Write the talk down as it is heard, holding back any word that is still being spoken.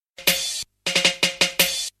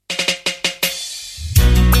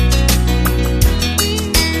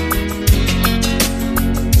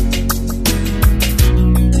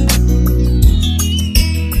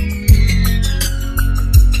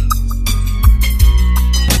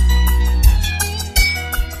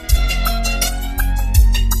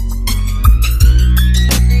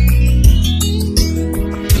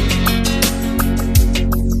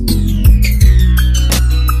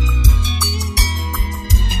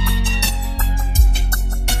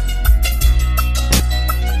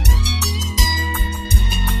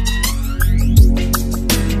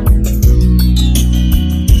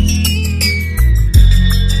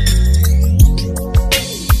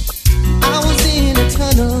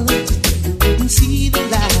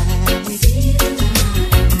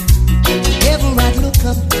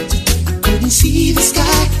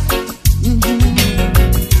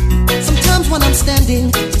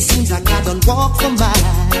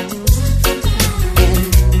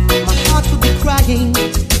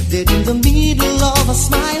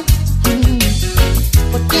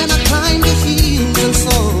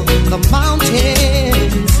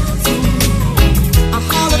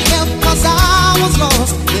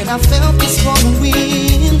I felt the strong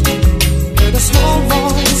wind. Heard a small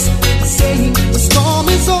voice saying the storm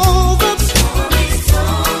is over. The storm is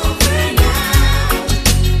over now.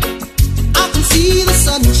 I can see the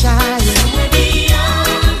sunshine. Somewhere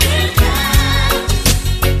beyond the clouds.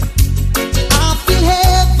 I feel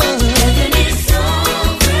heaven. Heaven is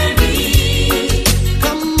over me.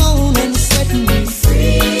 Come on and set me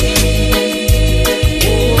free.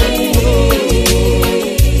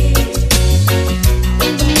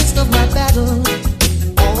 In the midst of my battle,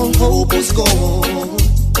 all hope was gone.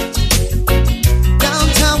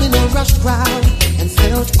 Downtown in a rush crowd and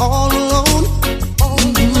felt all alone.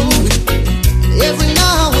 Every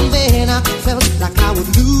now and then I felt like I would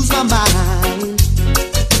lose my mind.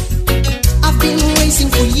 I've been racing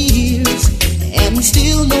for years and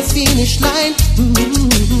still no finish line.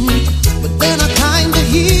 But then I climbed the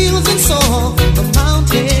hills and saw the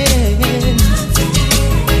mountains.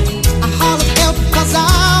 I hollered help 'cause I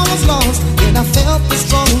was lost, and I felt the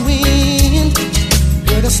strong wind.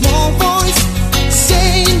 Heard a small voice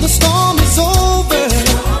saying the storm is over. The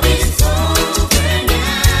storm is over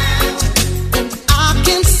now. And I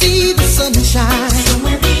can see the sunshine.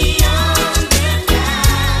 Somewhere beyond the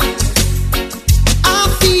clouds. I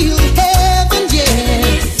feel heaven,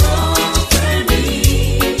 yeah. It's over me.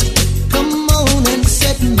 Come on and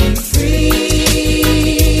set me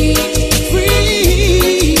free.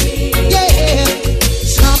 Free, yeah.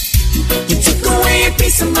 Stop. You took away a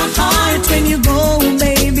piece of my heart when you go,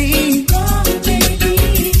 baby.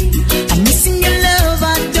 I'm missing your love,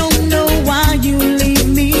 I don't know why you leave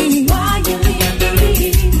me.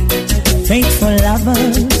 Faithful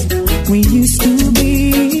lovers we used to be,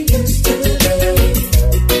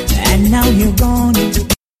 and now you're gone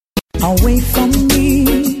away from me.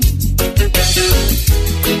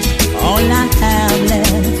 All I have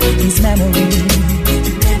left is memories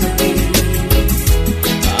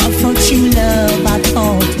of what you love, I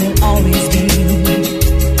thought will always be.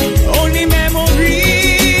 Only memories.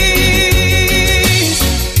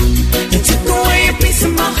 You took away a piece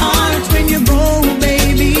of my heart when you go,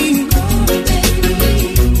 baby.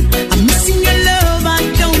 I'm missing your love, I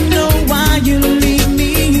don't know why you leave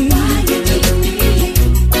me.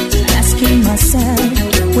 Asking myself,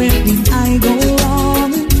 where did I go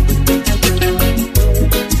wrong?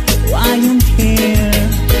 Why I'm here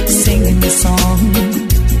singing the song.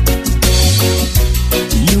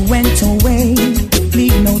 You went away,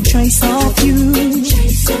 leave no trace of you.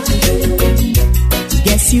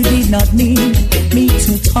 Guess you did not need me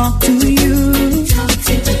to talk to you.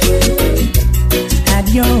 Had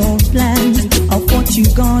your own plan of what you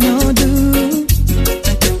gonna do.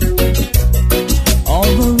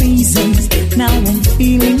 All the reasons, now I'm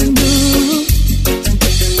feeling blue.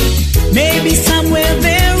 Maybe somewhere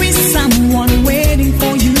there is someone waiting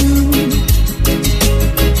for you.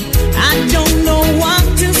 I don't know what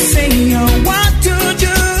to say or what to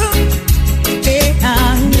do.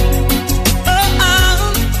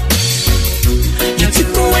 You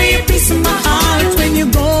took away a piece of my heart when you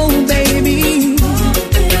go, baby.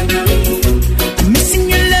 I'm missing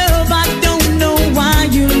your love, I don't know why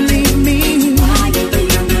you leave me.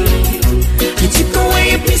 You took away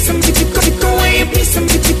a piece of, you took away a piece of,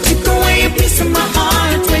 you took away a piece of my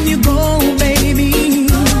heart when you go, baby.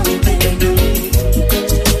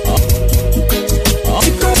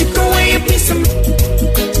 Took away a piece of,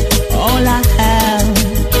 all I have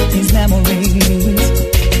is memories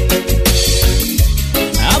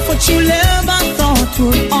of what you love, I thought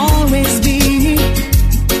would always be,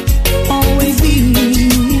 always be.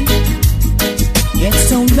 Yet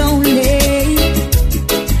so lonely,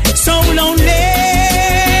 so lonely.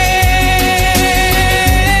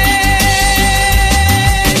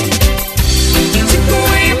 You took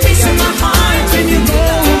away a piece of my heart when you go,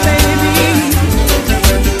 baby.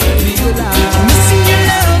 I'm missing your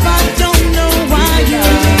love, I don't know why you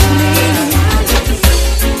leave me.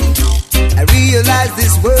 I realize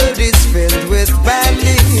this world is filled with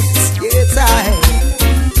bandits. Yes,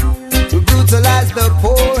 who brutalize the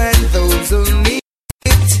poor and those who need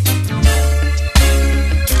it.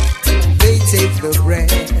 They take the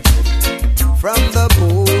bread from the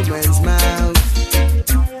poor man's mouth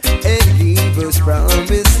and give us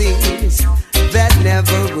promises that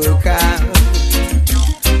never work out.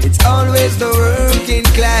 It's always the working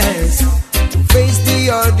class who face the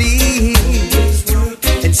ordeal,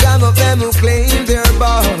 and some of them who claim they're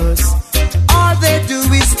boss, all they do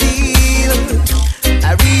is steal.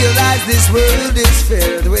 I realize this world is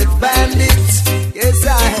filled with bandits. Yes,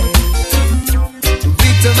 to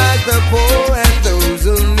victimize the poor and those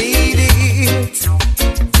who need it.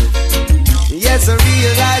 Yes, I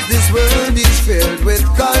realize this world is filled with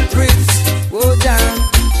culprits. Oh, down.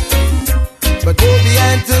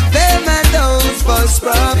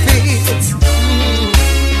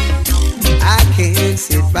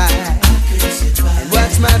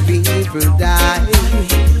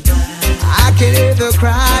 you're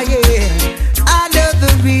crying, I know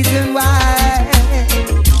the reason why.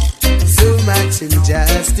 So much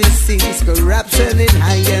injustice, corruption in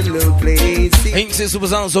high and low places. Ain't this super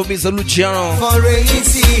sounds of Mr. Luciano? For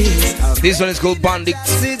races, this one is called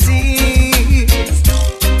Bandits.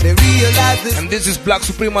 They realize this. And this is Black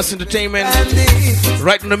Supremacy Entertainment.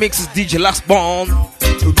 Right in the mix is DJ Last Born.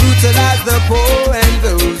 To brutalize the poor and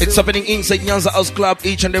those. It's happening inside Nyanza House Club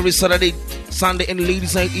each and every Saturday, Sunday, and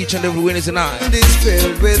Ladies Night each and every Wednesday night. This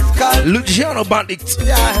filled with Luciano Bandits.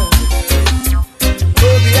 Yeah.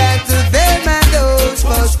 Go behind to them and those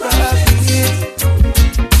false prophets.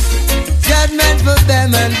 Judgment for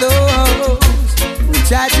them and those who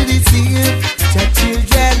try to deceive the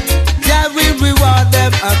children. That will reward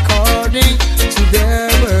them according to their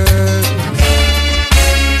work.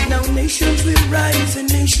 Now nations will rise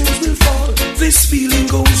and nations will fall. This feeling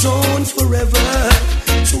goes on forever.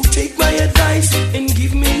 So take my advice and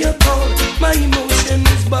give me a call. My emotion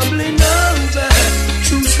is bubbling over.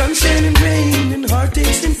 Through sunshine and rain and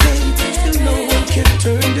heartaches and pain, still no one can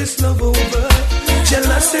turn this love over.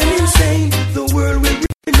 Jealous and insane, the world will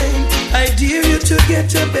remain. I dare you to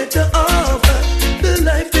get a better offer. The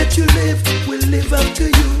life that you live will live up to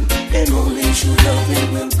you, and only true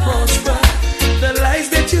loving will prosper. The lies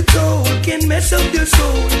that you told can mess up your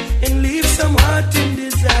soul and leave some heart in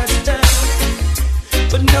disaster.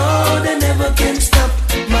 But no, they never can stop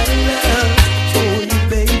my love for you,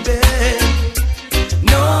 baby.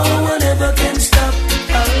 No one ever can stop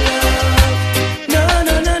our love. No,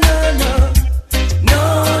 no, no, no, no. No,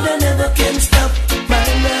 they never can stop my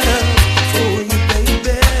love for you,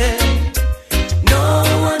 baby. No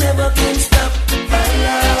one ever can stop my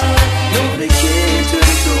love. No, they can't turn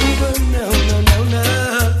it over. No, no, no, no.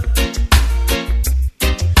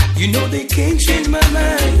 You know they can't change my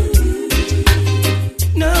mind.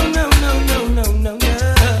 No, no, no, no, no, no, no.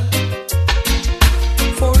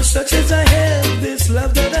 For such as I have, this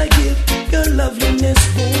love that I give, your loveliness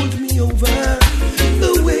hold me over.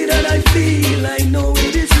 The way that I feel, I know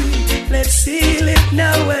it is real. Let's seal it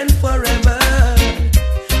now and forever.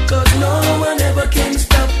 Cause no one ever can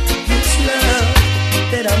stop this love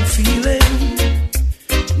that I'm feeling.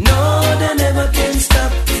 No, they never can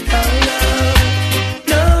stop our love.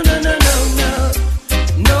 No, no, no, no, no.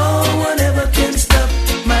 No one ever can stop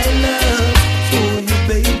my love for you,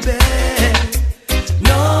 baby.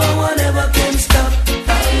 No one ever can stop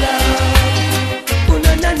our love. Oh,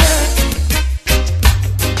 na, na, na.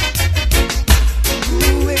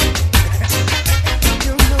 Ooh,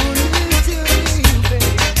 you know this, baby.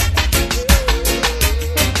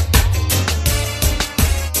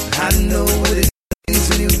 I know what it is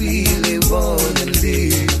when you really want to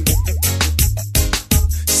live.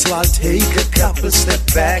 So I'll take a couple step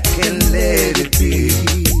back and let it be.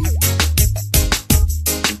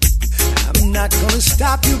 I'm not gonna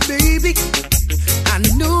stop you, baby. I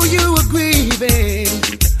know you were grieving.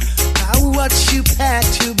 I watched you pat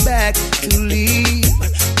you back to leave.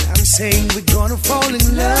 I'm saying we're gonna fall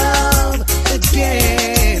in love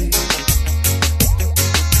again.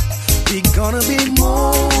 We're gonna be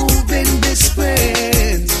moving this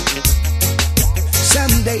spring.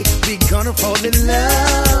 Someday we're gonna fall in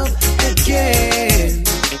love again.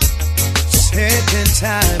 Second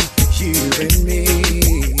time, you and me.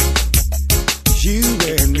 You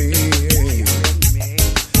and me.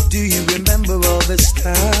 Do you remember all this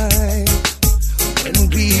time when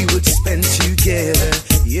we would spend together?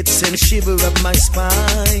 It sent shiver up my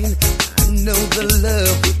spine. I know the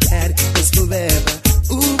love we had was forever.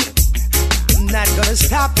 Ooh, I'm not gonna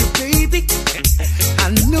stop you, baby. I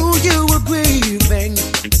knew you were grieving.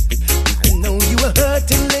 I know you were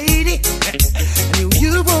hurting, lady. I knew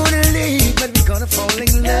you wanna leave, but we're gonna fall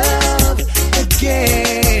in love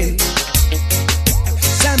again.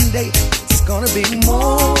 Someday it's gonna be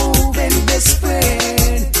more than best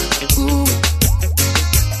friend. Ooh,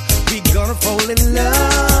 we're gonna fall in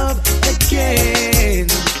love again.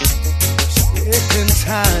 Second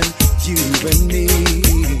time, you and me.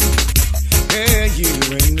 Yeah, you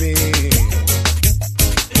and me.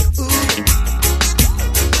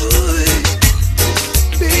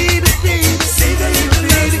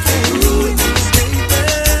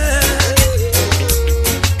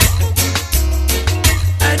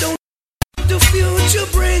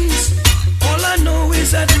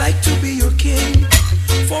 I'd like to be your king,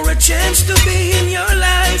 for a chance to be in your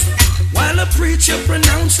life, while a preacher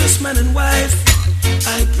pronounces man and wife.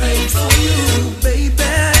 I pray for you, baby.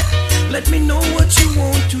 Let me know what you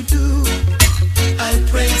want to do. I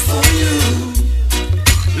pray for you.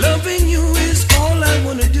 Loving you is all I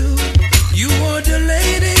wanna do. You are the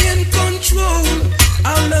lady in control.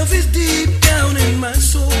 Our love is deep down in my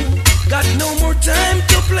soul. Got no more time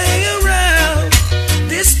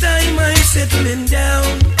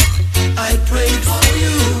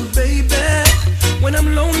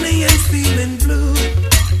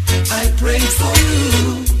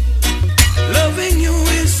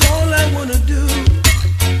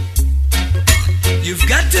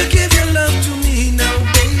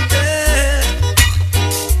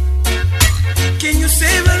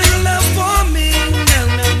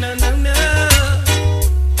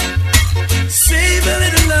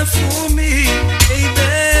are for me,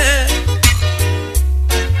 baby.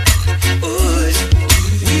 Ooh,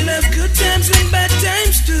 we'll have good times and bad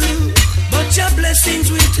times too, but your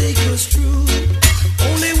blessings will take us through.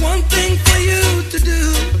 Only one thing for you to do.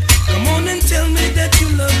 Come on and tell me that you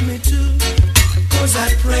love me too. 'Cause I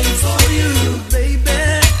pray for you, baby,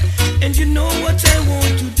 and you know what I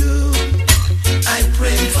want to do. I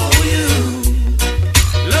pray for you.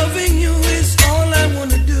 Loving you is all I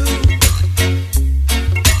wanna do.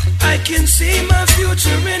 I can see my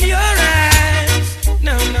future in your eyes.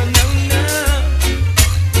 No, no, no, no.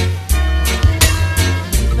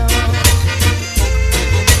 No.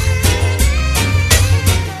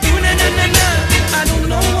 Ooh, na, na, na, na. I don't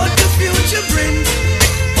know what the future brings.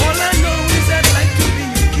 All I know is I'd like to be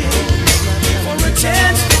your king. For a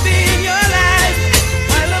chance to be in your life,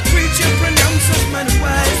 while a preacher pronounces my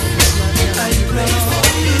wife. I pray for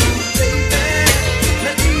you, baby.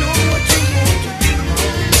 Let me know what you want to do.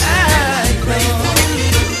 I pray for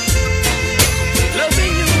you.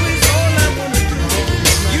 Loving you is all I wanna do.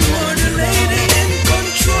 You are the lady in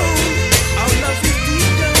control. Our love is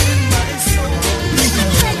deep down in my soul.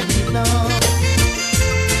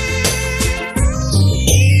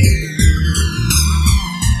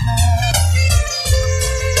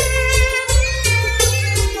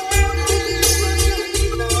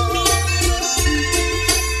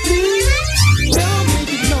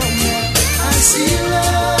 I see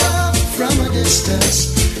love from a distance,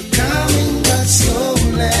 coming but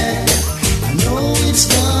slowly. I know it's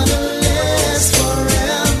gonna last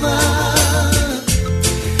forever.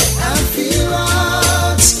 I feel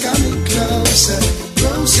hearts coming closer,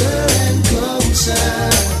 closer and closer.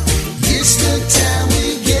 It's the time we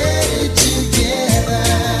get it together.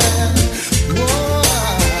 Whoa,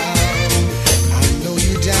 I know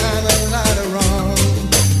you done a lot of wrong,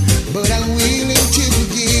 but I'm willing to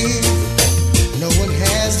forgive. No one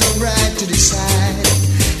has the right to decide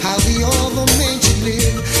how the other man should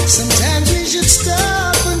live. Sometimes we should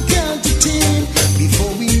stop and count to 10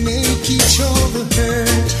 before we make each other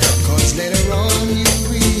hurt. 'Cause later on you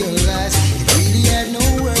realize it really had no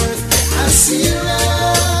worth. I see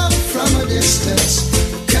love from a distance,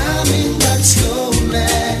 coming but slowly.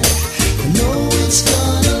 I know it's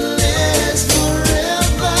gonna last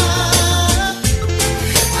forever.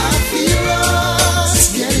 I feel us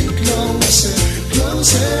getting closer,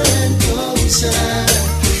 closer and closer.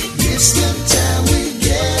 It's the time we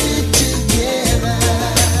get it together.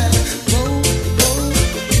 Oh, oh.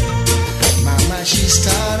 Mama, she's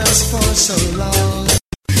taught us for so long,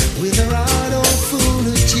 with her heart all full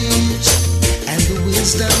of tears, and the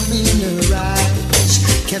wisdom in her eyes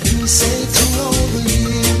kept me safe through all the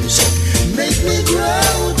years. Make me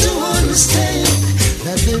grow to understand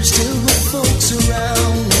that there's still good folks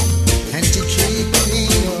around, and to keep it in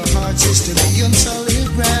your hearts is to be on solid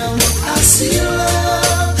ground. I see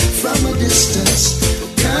love from a distance,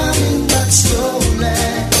 coming but slowly.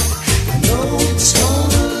 I know it's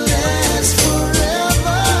gonna last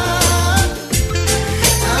forever.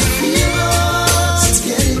 I feel us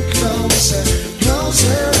getting closer,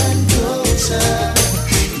 closer and closer.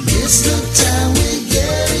 It's the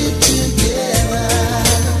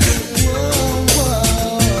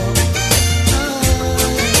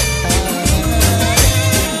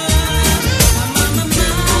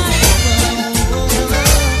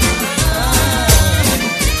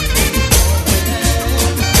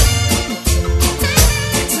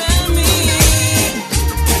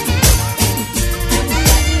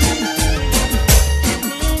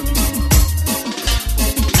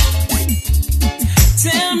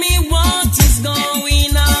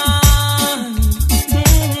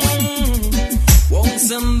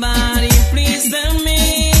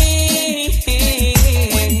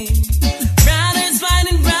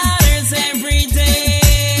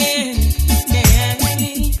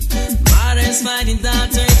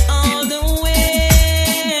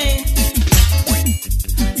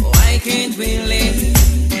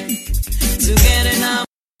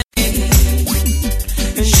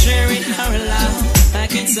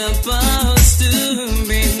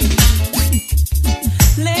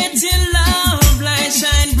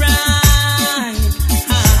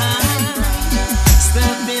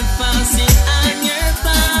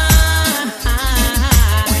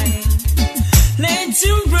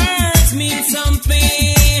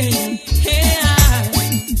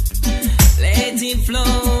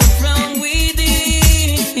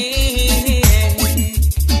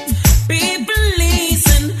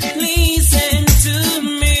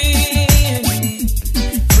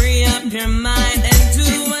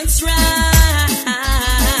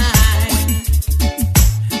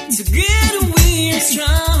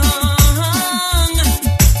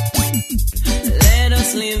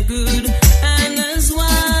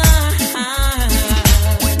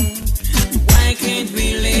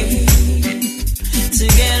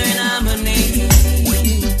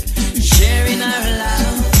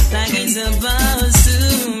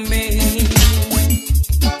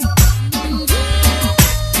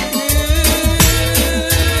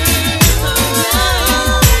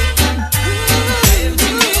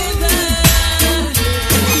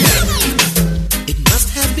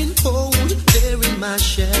my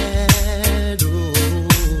shadow,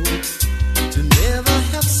 to never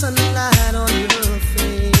have sunlight on your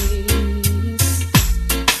face.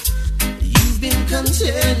 You've been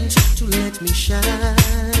content to let me shine.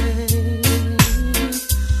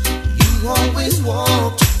 You always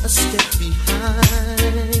walked a step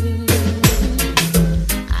behind.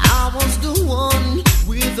 I was the one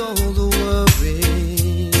with all the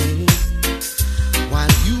worry, while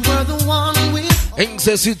you were the one with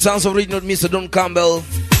Says it sounds original, Mr. Don Campbell.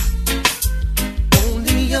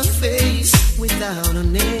 Only a face without a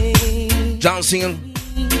name. John Singer,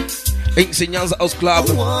 Enseñanza House Club,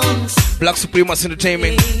 Black Supremacy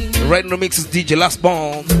Entertainment, right in the mix is DJ Last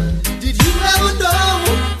Bomb. Did you ever know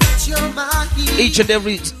that you're my hero? Each and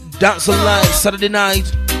every dance live Saturday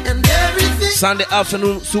night, And everything Sunday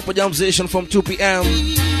afternoon, Super Jam Session from 2 p.m.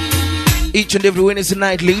 Each and every Wednesday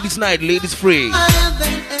night, ladies free.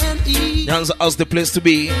 Nyanza House the place to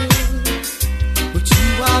be. But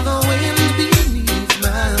you are the wind beneath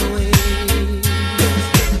my wings.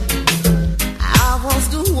 I was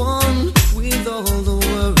the one with all the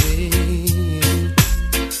worry,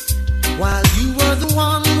 while you were the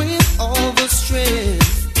one with all the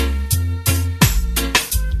strength.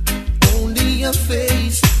 Only a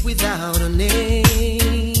face without a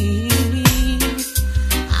name.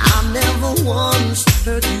 I never once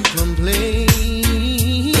heard you complain.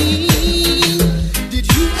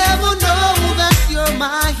 Ever know that you're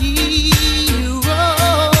my hero,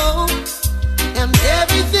 and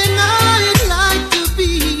everything I'd like to be.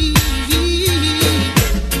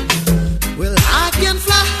 Well, I can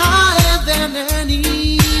fly higher than an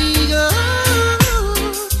eagle,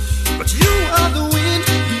 but you are the wind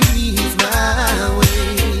beneath my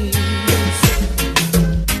wings.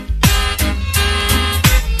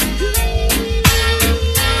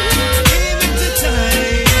 Give it the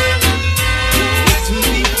time.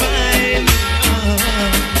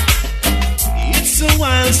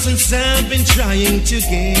 Since I've been trying to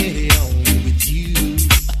get on with you,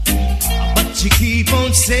 but you keep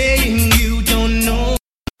on saying you don't know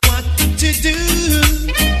what to do.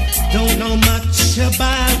 Don't know much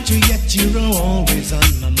about you, yet you're always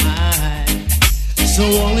on my mind. So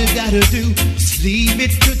all you gotta do is leave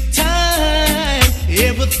it to time.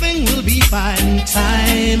 Everything will be fine.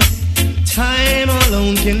 Time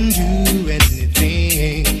alone can do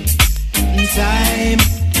anything. Time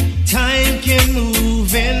can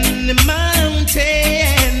move in the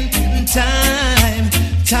mountain.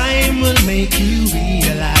 Time will make you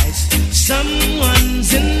realize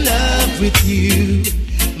someone's in love with you.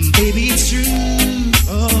 Baby, it's true.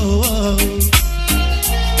 Oh.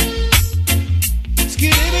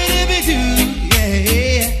 Skidibidibidoo,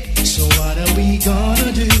 yeah. So what are we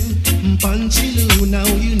gonna do? Punchy-loo, now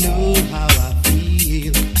you know how I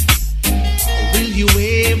feel. Will you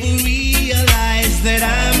ever realize that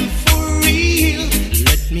I'm for real?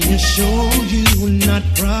 Let me assure you, not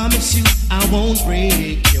promise you, I won't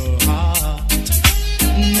break your heart.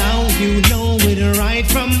 Now you know it right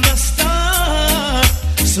from the start.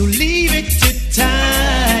 So leave it to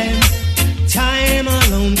time. Time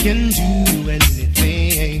alone can do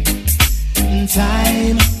anything.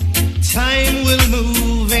 Time will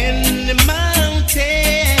move in the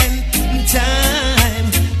mountain.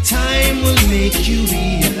 Time will make you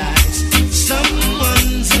realize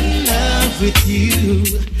someone's in love with you.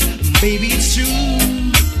 Baby, it's true.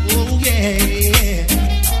 Oh, yeah.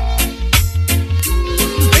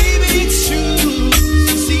 Baby, it's true.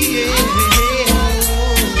 See, yeah.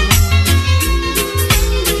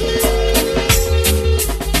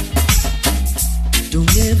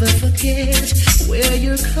 Don't ever forget where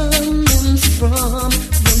you're coming from.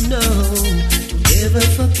 No, don't ever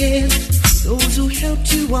forget those who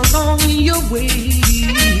helped you along your way.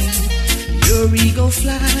 Your ego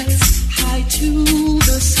flies high to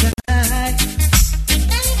the sky.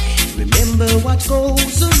 Remember what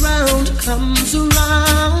goes around comes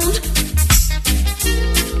around.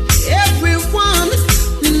 Everyone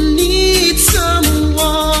needs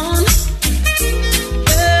someone,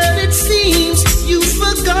 but it seems you've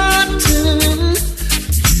forgotten.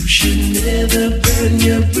 You should never burn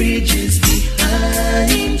your bridges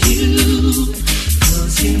behind you,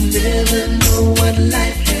 'cause you never know what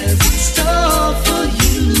life has in store for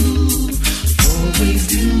you. Always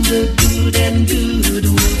do the good and good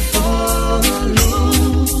will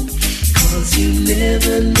follow, 'cause you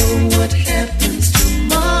never know what happens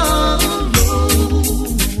tomorrow.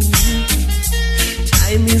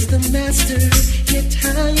 Time is the master, yet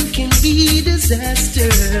time can be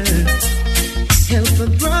disaster. Help a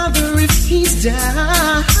brother if he's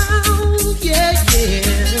down, yeah.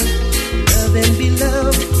 Love and be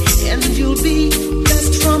loved, and you'll be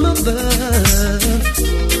blessed from above.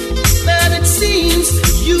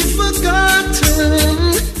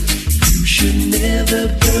 should never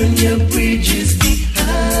burn your bridges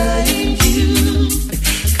behind you,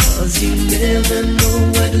 'cause you never know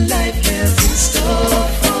what life has in store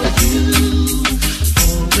for you.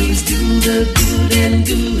 Always do the good and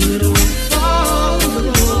good will follow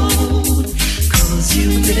the road, 'cause you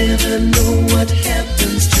never know what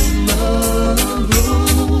happens tomorrow.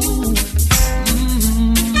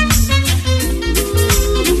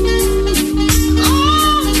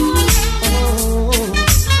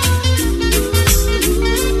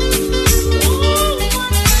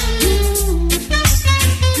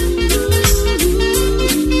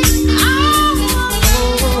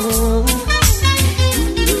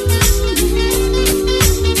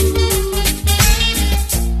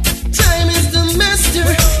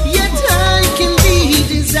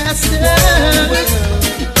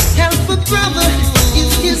 Help a brother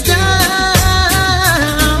if he's down.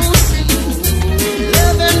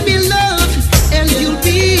 Love and be loved, and you'll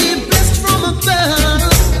be blessed from above.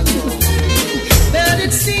 But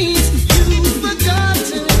it seems you've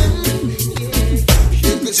forgotten.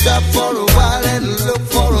 You could stop for a while and look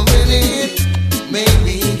for a minute.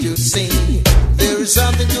 Maybe you see there is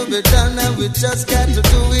something to be done, and we just got to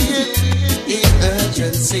do it in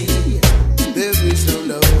urgency. There is no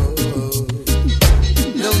love.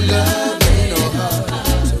 No love and no heart,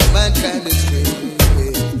 so mankind is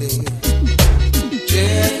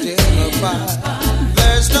drifting apart.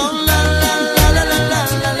 There's no love,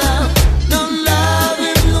 no love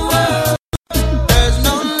in the world. There's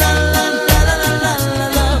no love,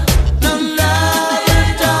 no love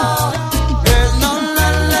at all. There's no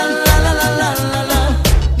love,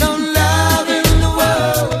 no love in the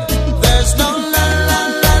world. There's no love,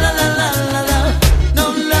 no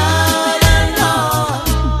love at all.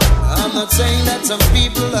 I'm not saying that some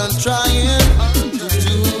people are trying to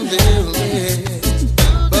do their best,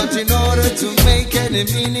 but in order to make any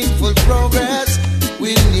meaningful progress,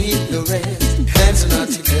 we need the rest. Hands are not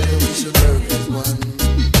together, we should work as one.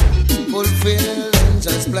 Fulfill and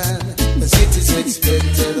just plan, as it is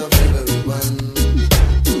expected of everyone,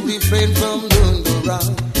 to refrain from doing the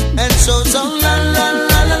wrong and show some love,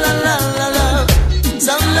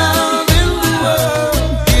 some love in the world.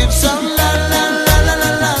 Give some love,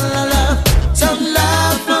 some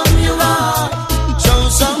love from your heart. Show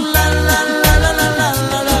some love,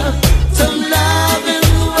 some love in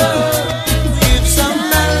the world. Give some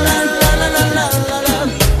love,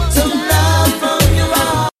 some love from your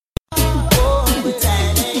heart. Oh, we're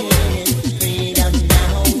tired of freedom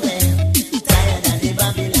now. We're tired of the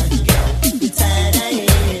Babylon girl. We're tired of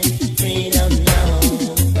freedom now.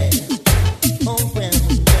 Oh, well,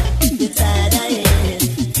 we're tired of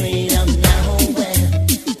freedom now. We're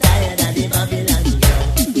tired of the Babylon girl.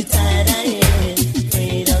 We're tired of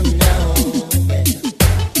freedom now.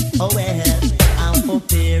 Oh, well, our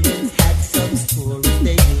foreparents had some stories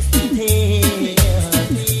they used to tell,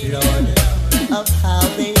 Lord, of how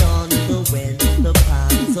they underwent the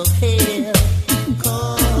pangs of hell,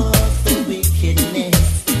 caused the wickedness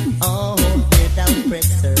of their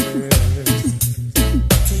oppressors.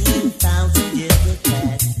 2,000 years have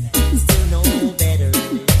passed, still no better.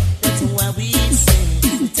 That's why we sing,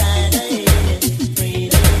 we're tired of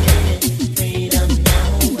freedom, freedom now.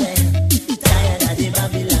 We're tired of the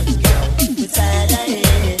Babylon girl. We're tired of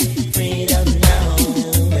freedom now.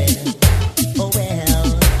 Oh well,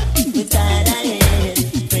 we're tired of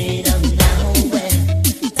freedom now. We're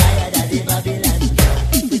tired of the Babylon girl.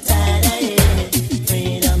 We're tired of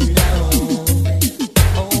freedom now.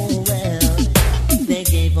 Oh well, they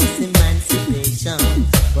gave us emancipation,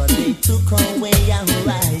 but they took away our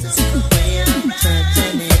rights, church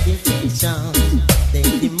and education. They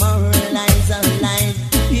demoralize our lives,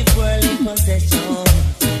 give worldly possession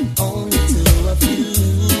only to a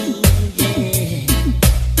few, yeah,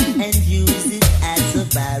 and use it as a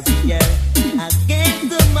barrier against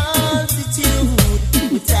the multitude.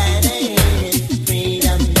 We're tired of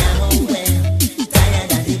freedom now. We're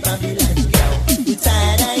tired of the Babylon girl. We're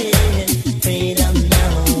tired of freedom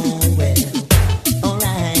now. Well,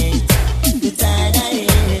 alright. We're tired of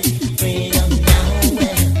freedom now.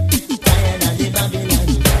 Well, tired of the Babylon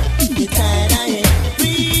girl. We're tired of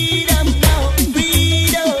freedom now.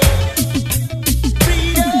 Freedom,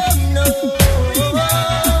 freedom no.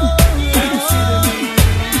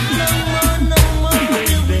 No more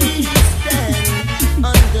will we stand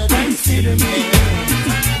under the city. Consider me.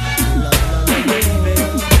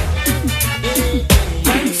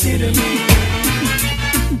 Consider me.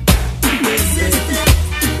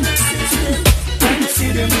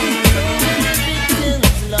 Consider me.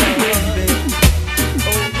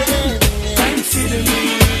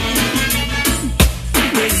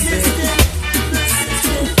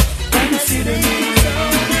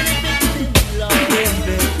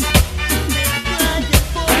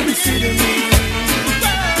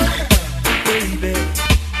 baby.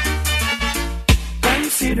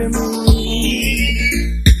 Consider me.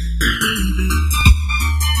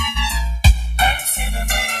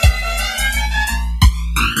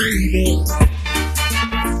 Baby,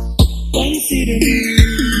 consider me.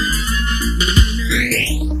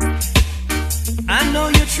 I know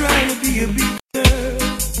you're trying to be a big girl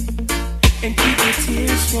and keep the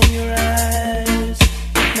tears from your eyes.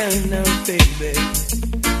 Now, baby.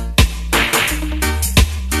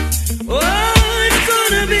 Oh, it's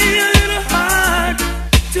gonna be a little hard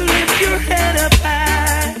to lift your head up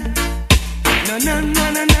high. No.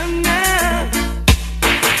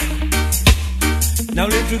 Now,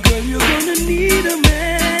 little girl, you're gonna need a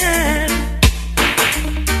man.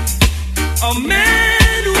 A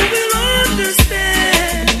man who will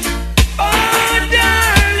understand. Oh,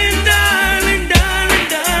 darling, darling, darling,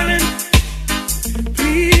 darling,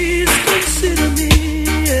 please consider me.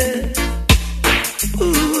 Yeah.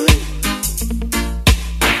 Ooh.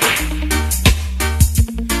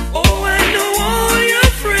 Oh, I know all your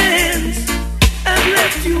friends have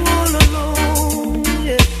left you all alone.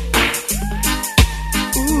 Yeah.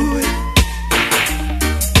 Ooh.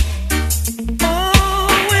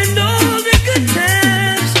 Oh, and all the good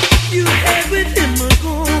times you had with him are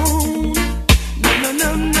gone.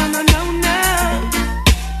 No.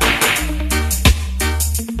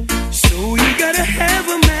 So you gotta have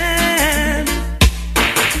a man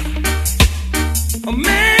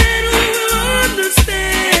who will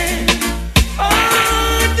understand. Oh,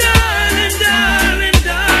 darling, darling,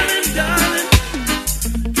 darling, darling,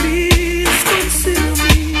 please consider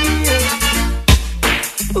me.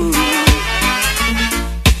 Ooh.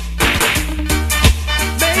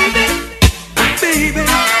 Baby,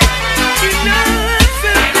 you know I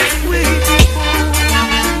felt this way before.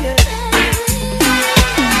 Yeah.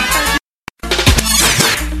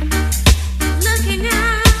 Looking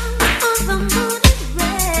out on the moonlit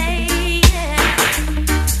way,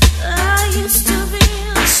 I used to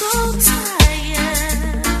feel so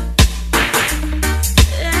tired,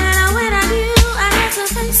 and when I knew I had to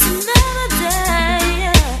face another day,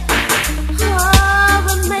 oh,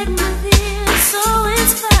 would make me feel so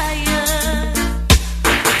inspired.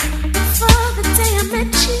 Before the day I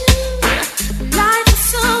met you, life was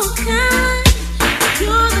so kind.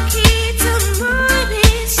 You're the key to my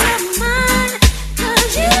peace of mind.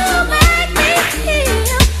 'Cause you make me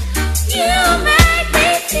feel, you make me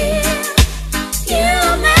feel, you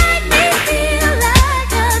make me feel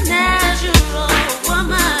like a natural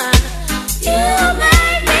woman. You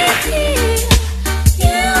make me feel,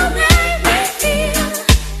 you make me feel,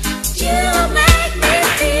 you make me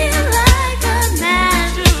feel like a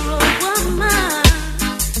natural woman.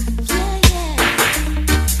 Yeah.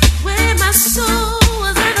 When my soul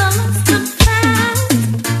was at a lost and found,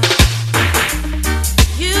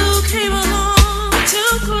 you came along to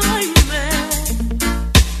claim it.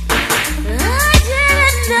 I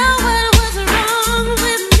didn't know what was wrong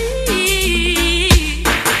with me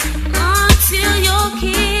until your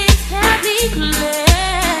kiss had me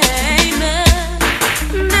claim it.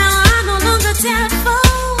 Now I'm no longer tearful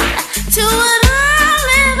to what I'm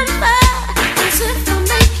living for. 'Cause if I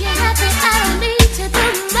make you happy, I don't need to do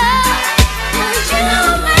more. 'Cause you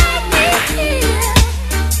make me feel,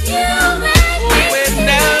 you make me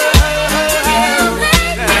feel, you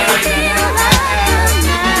make me feel like a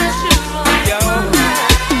natural woman.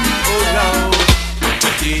 Oh Lord,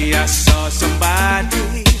 today I saw somebody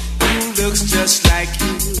who looks just like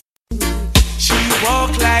you. She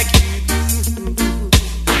walked like you do.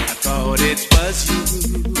 I thought it was you,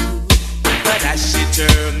 but as she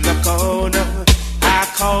turned the corner, I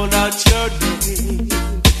called out your name.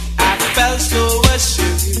 I felt so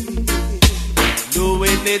ashamed,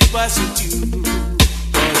 knowing it wasn't you.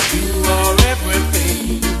 'Cause you are everything,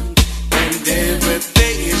 and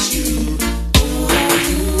everything is you. Oh,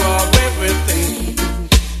 you are everything,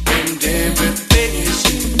 and everything is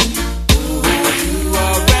you. Oh, you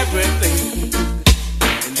are everything,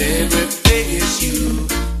 and everything is you.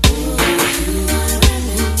 Oh, you are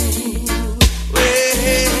everything. Well,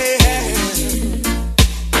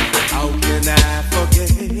 how can I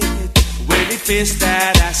forget when the face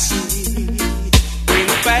that I see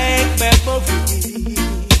bring back memory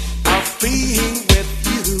of being with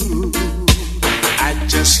you? I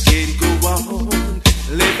just can't go on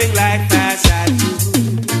living life as I do,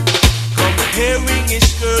 comparing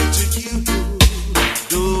each girl to you,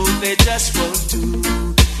 though they just won't do,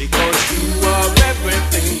 because you are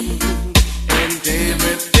everything, and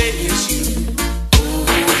everything is you. Oh,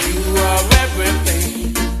 you are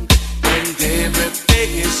everything, and everything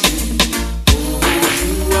is you. Oh,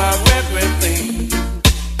 you are everything,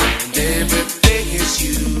 and everything is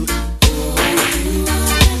you. Oh, you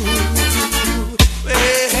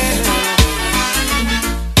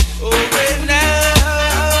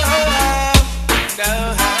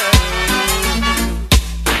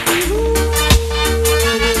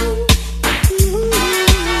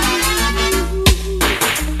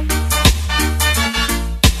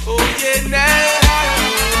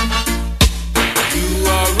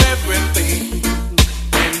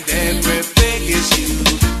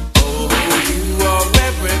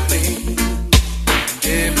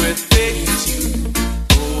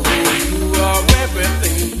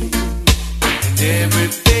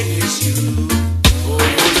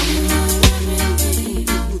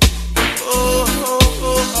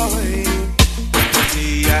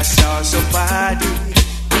I saw somebody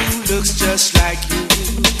who looks just like you.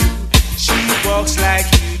 She walks like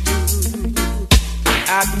you do.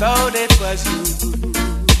 I thought it was you,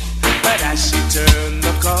 but as she turned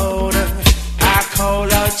the corner, I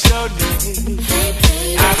called out your name.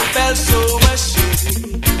 I felt so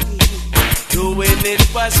ashamed, knowing it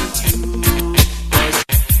wasn't you.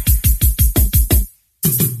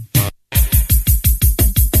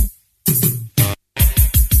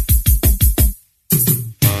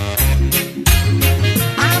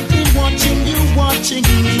 I've been watching you, watching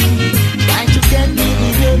me, trying to get me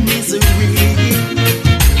in your misery,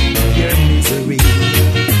 your misery.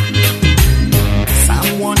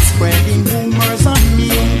 Someone spreading rumors on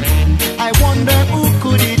me. I wonder who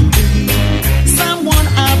could it be? Someone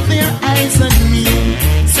have their eyes on me,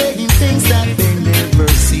 saying things that they never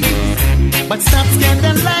see. But stop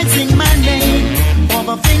scandalizing my name for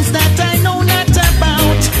the things that I know not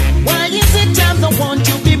about. Why is it I'm the one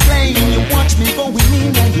to be blamed? You watch me going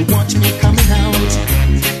in and you watch me coming out.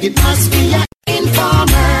 It must be an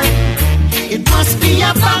informer. It must be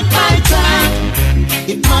a backbiter.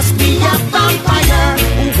 It must be a vampire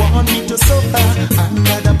who want me to suffer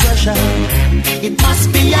under the pressure. It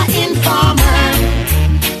must be an informer.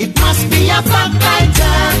 It must be a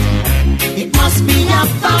backbiter. It must be a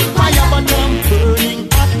vampire, but I'm burning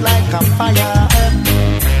hot like a fire.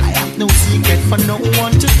 I have no secret for no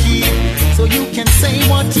one to keep, so you can say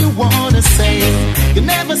what you wanna say. You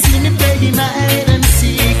never see me playing hide and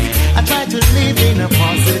seek. I try to live in a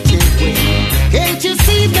positive way. Can't you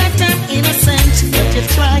see that I'm innocent, but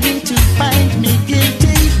you're trying to find me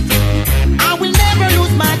guilty? I will never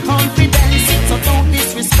lose my confidence, so don't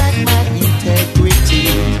disrespect my integrity.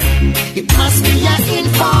 It must be an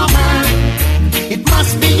informer. It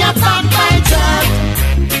must be a backbiter.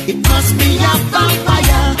 It must be a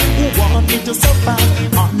vampire who want me to suffer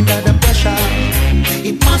under the pressure.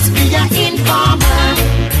 It must be an informer.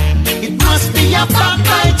 It must be a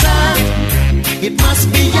backbiter. It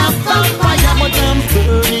must be a vampire, but I'm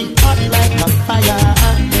burning hot like a fire.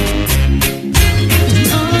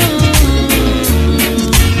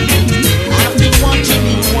 I've been watching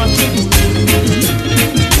you, watching you.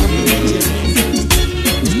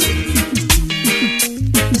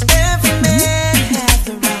 Every man has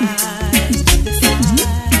the right to decide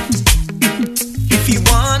if you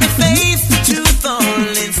wanna face the truth or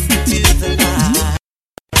listen to the lie.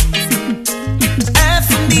 As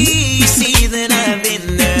for me, you see that I've been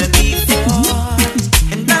there before,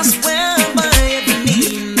 and I swear by every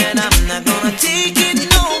name that I'm not gonna take it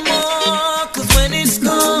no more. 'Cause when it's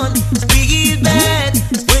gone, we get bad.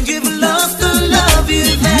 When you've lost the love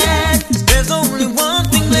you've had, there's only one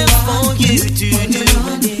thing left for you to do,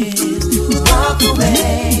 and it's walk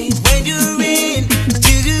away. When you're in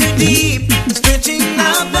too deep, stretching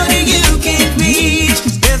out but you can't reach,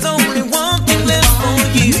 there's only one thing left for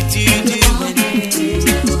you to do, and it's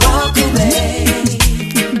walk away.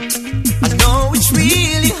 I know it's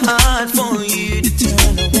really hard for you to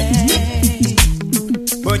turn away,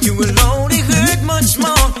 but you will only hurt much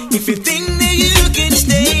more if you think that you can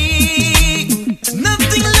stay.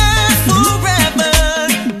 Nothing lasts forever,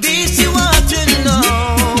 this you ought to know.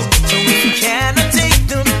 So if you cannot take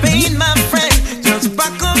the pain, my friend, just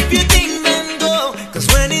pack up your things and go. 'Cause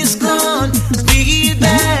when it's gone, feel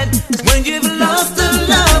bad. When you've lost the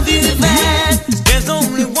love you've had, there's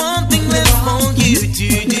only one thing left for you to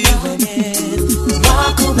do, and it's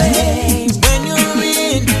walk away. When you're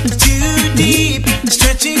in too deep,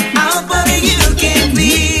 stretching out but you can't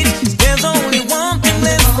reach, there's only one thing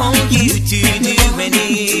left for you to do, and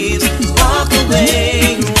it's walk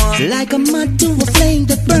away. Like a moth to a flame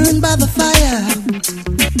that burned by the fire.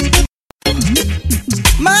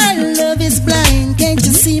 My love is blind, can't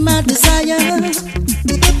you see my desire?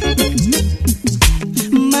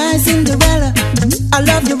 My Cinderella, I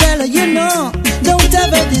love you, Ella, you know. Don't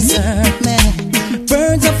ever desert me.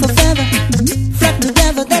 Birds of a feather, flock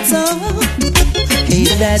together, that's all. Hey,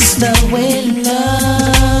 that's the way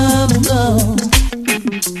love goes.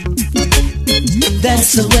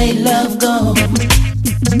 That's the way love goes.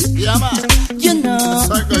 Yeah, man. You know,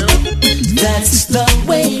 Psycho, you know? that's the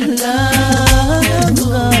way love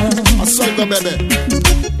goes. A psycho, baby.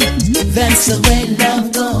 That's the way love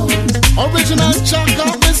goes. Original Chaka,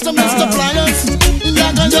 Mr. Pliers.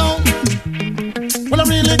 Yaga, yo. Well, I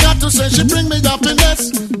really got to say she bring me happiness.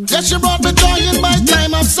 Yes, she brought me joy in my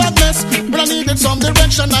time of sadness. When I needed some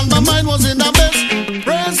direction and my mind was in a mess.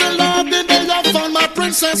 Praise the Lord, the day I found my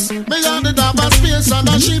princess. Me and the have a space and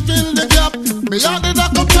she filled the gap. Me and the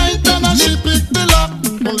dock up tight and she picked the lock.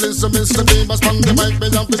 Well, listen, Mr. Beavers, on the mic, me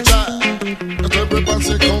have to try. Let everybody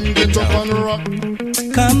say, come get up and rock.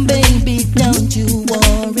 Come, baby, don't you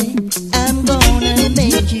worry.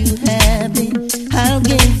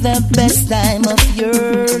 best time of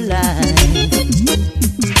your life.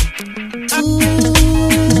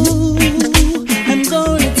 Ooh, I'm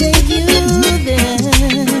gonna take you there.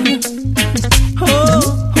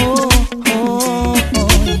 Oh, oh, oh,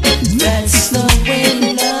 oh. That's the way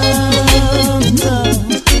love goes.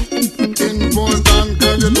 Important,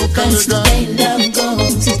 girl, you look at That's the the guy. way love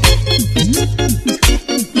goes.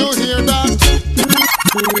 You hear that?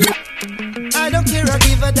 I don't care or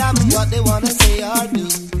give a damn what they wanna say or do.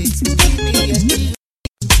 It's me and you.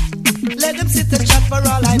 Let them sit and chat for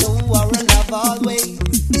all I know, or a love always.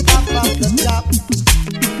 Top of the top,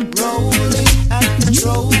 rolling and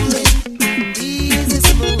controlling. Easy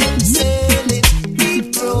smooth sailing, keep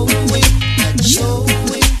growing and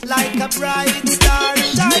showing like a bright star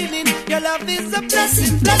shining. Your love is a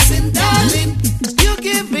blessing, blessing, darling. You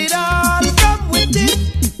give it all from within.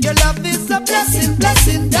 Your love is a blessing,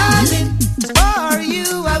 blessing, darling. For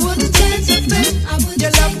you, I wouldn't change a thing.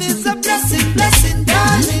 Your love is a blessing, blessing,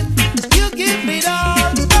 darling. You give it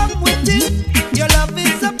all from within. Your love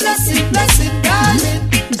is a blessing, blessing, darling.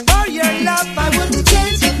 For your love, I wouldn't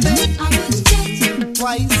change a thing.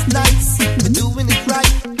 Twice nice, we're doing it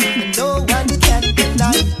right, and no one can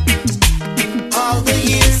deny. All the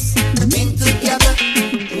years we've been together,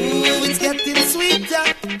 ooh, it's getting sweeter.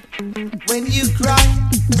 When you cry,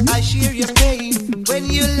 I share your pain. When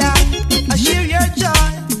you laugh, I share your joy.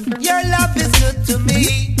 Your love is good to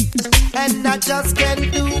me, and I just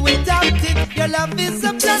can't do without it. Your love is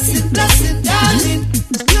a blessing, blessing, darling.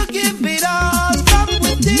 You give it all from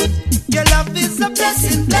within. Your love is a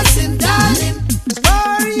blessing, blessing, darling.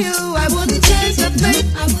 For you, I wouldn't change a thing.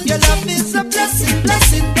 Your love is a blessing,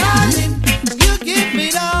 blessing, darling. You give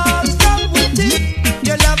it all from within.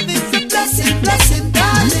 Your love is a blessing, blessing,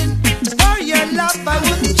 darling. For your love, I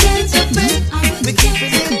wouldn't change a thing. We keep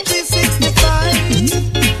it in 365.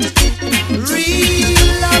 Real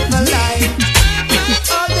love alive.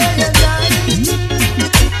 All day and night.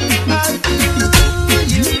 I'll do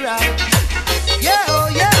you right. Yeah, oh,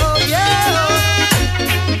 yeah, oh, yeah, oh.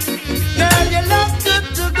 Girl, your love good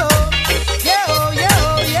to go. Yeah, oh, yeah,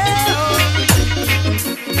 oh, yeah, oh.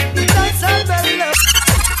 That's all the love.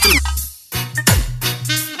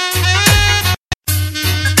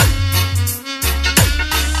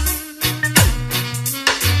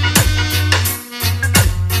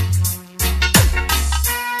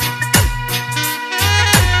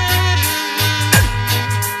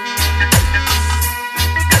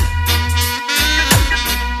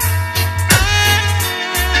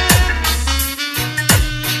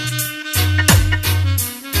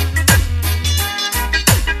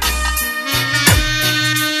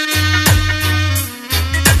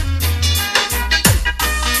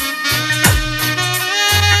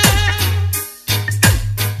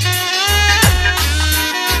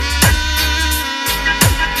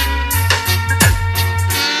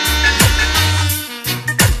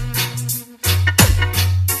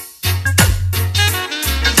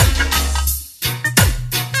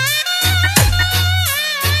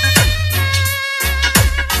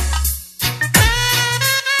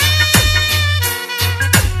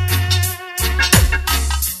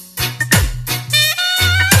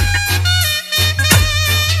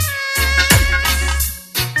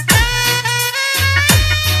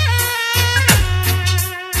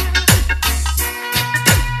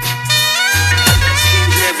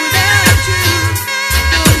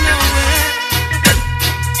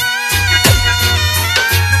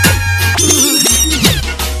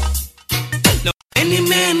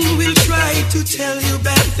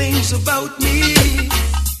 About me.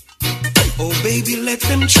 Oh baby, let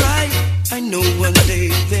them try. I know one day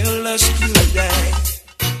they'll ask you die,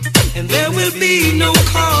 and there will be no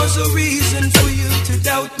cause or reason for you to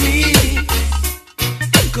doubt me.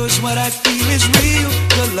 Cause what I feel is real.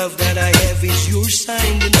 The love that I have is yours,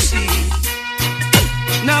 signed and sealed.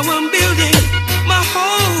 Now I'm building my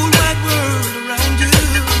whole wide world around you.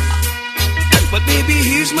 But baby,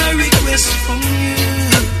 here's my request from you.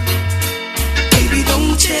 Baby,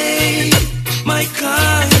 don't take my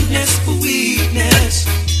kindness for weakness.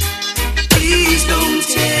 Please don't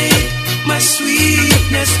take my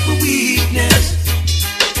sweetness for weakness.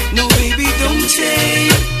 No, baby, don't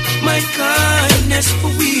take my kindness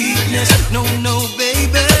for weakness. No, no,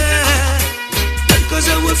 baby, cause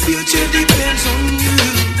our future depends on you,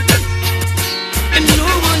 and no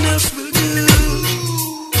one else will do.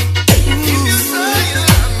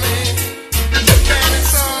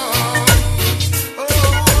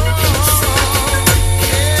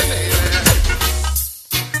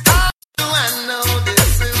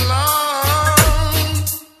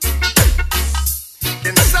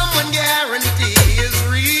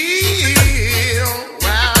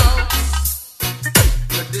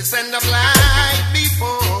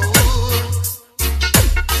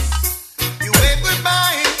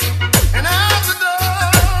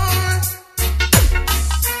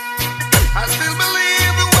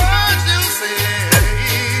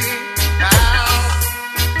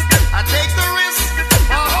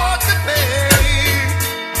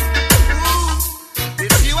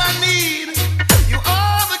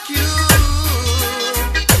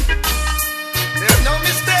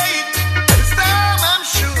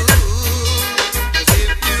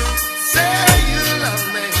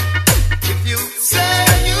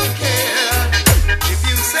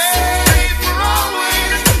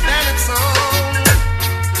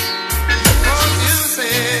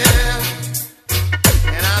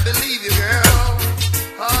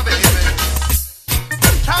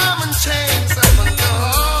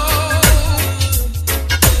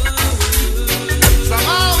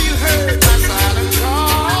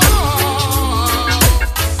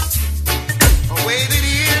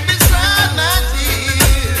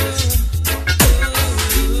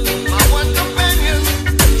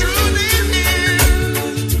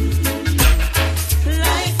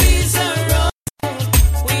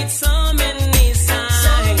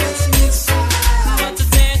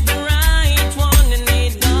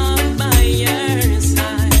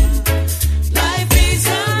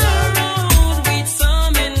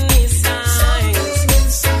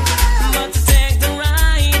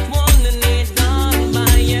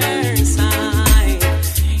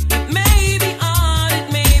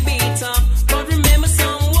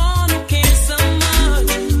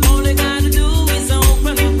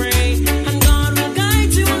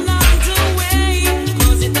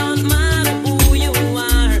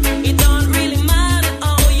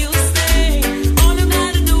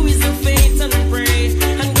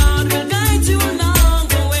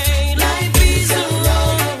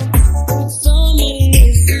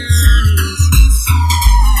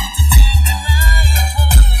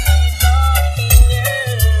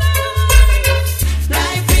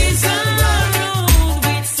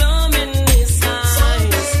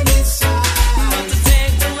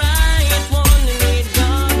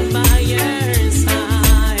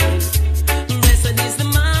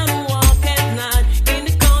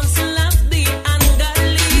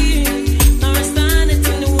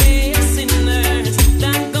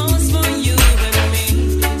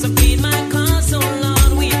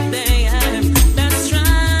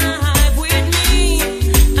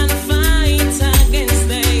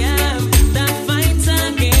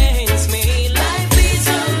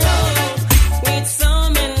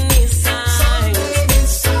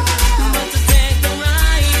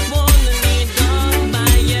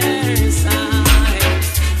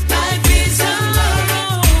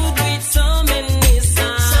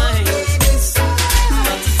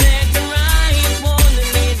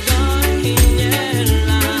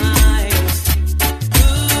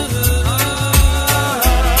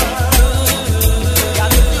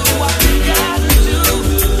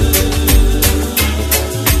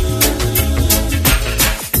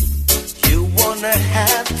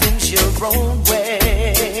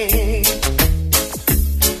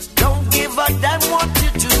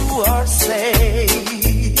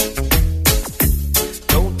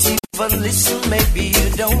 never listen, maybe you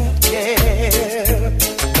don't care.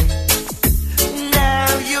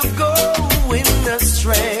 Now you're going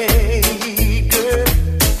astray, girl.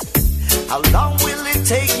 How long will it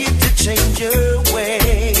take you to change your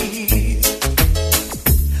ways?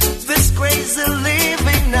 This crazy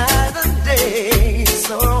living night and day.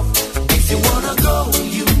 So if you wanna go,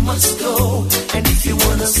 you must go. And if you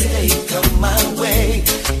wanna stay, come my way.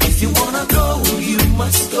 If you wanna go, you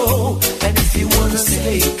must go. And if you wanna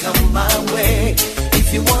stay, come my way.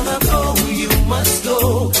 If you wanna go, you must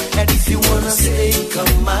go. And if you wanna stay,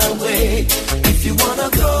 come my way. If you wanna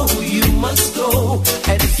go, you must go.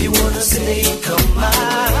 And if you wanna stay, come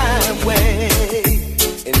my way.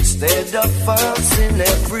 Instead of fussing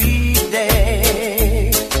every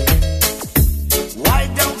day, why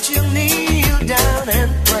don't you kneel down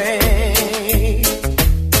and pray?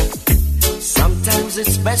 Sometimes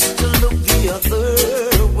it's best to look the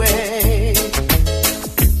other way.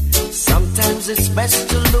 Sometimes it's best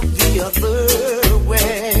to look the other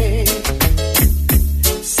way.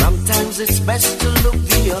 Sometimes it's best to look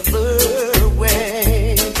the other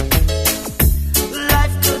way.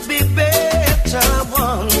 Life could be better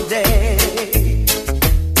one day.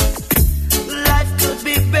 Life could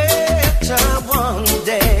be better one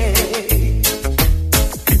day.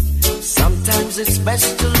 Sometimes it's best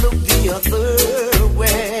to look the other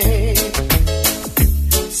way.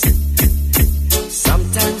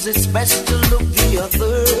 Sometimes it's best to look the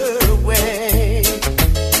other way.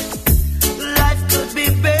 Life could be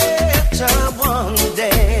better one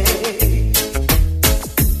day.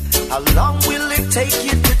 How long will it take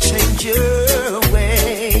you to change your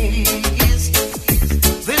ways?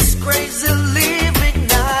 This crazy living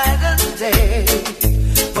night and day.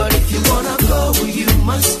 But if you wanna go, you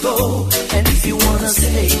must go. And if you wanna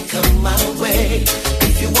stay, come my way.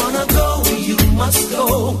 If you wanna go, you must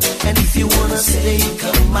go. And if you wanna stay,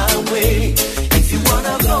 come my way. If you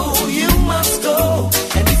wanna go, you must go.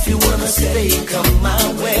 And if you wanna stay, come my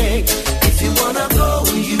way. If you wanna go,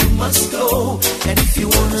 you must go. And if you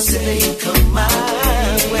wanna stay, come my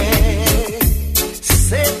way.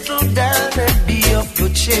 Settle down and be of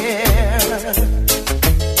good cheer.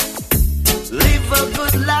 Live a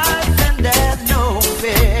good life and have no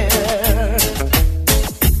fear.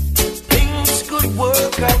 Things could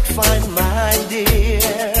work out fine, my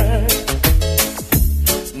dear.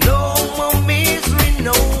 No more misery,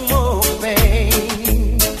 no more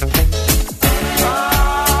pain.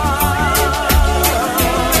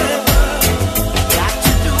 Got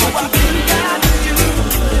to do what we gotta do,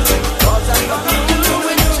 'cause I'm gonna do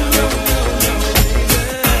it too.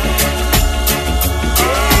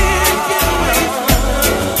 Get away from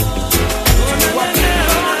love. Do what we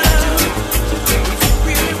gotta do. If you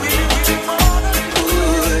really, really, really wanna do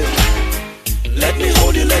it. Let me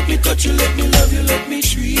hold you, let me touch you, let me love you, let me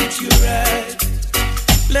treat you right.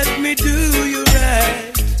 Let me do you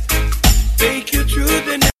right. Take you through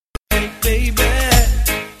the night, baby.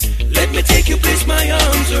 Let me take you, place my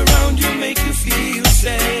arms around you, make you feel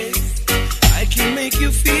safe. I can make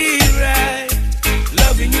you feel right.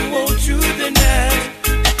 Loving you all through the night.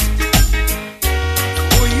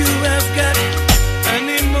 For you have got an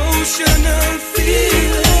emotional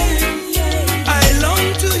feeling. I long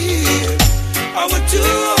to hear our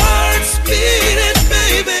two hearts beating,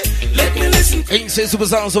 baby. Let me listen to Insane Super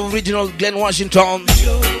Sounds of original Glenn Washington.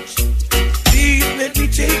 yours. Please let me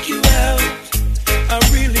take you out. I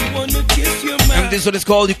really wanna kiss your mouth. And this one is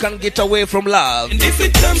called You Can't Get Away From Love. And if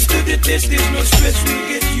it comes to the test, there's no stress, we'll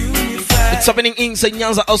get unified. It's happening inside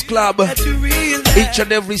Nyanza House Club Got to realize each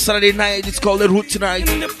and every Saturday night. It's called The Root Tonight.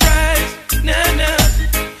 in the prize, nah.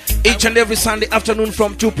 Each and every Sunday afternoon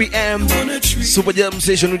from 2 p.m. Wanna treat, Super Jam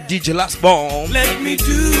Session with DJ Last Bomb. let me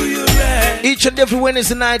do you right. Each and every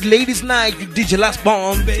Wednesday night, ladies' night with DJ Last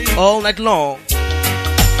Bomb all night long.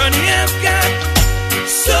 Honey, I've got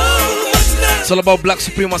so much love. It's all about Black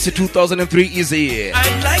Supremacy 2003 is here.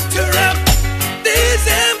 I'd like to wrap these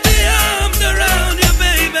empty arms around you,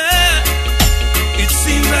 baby. It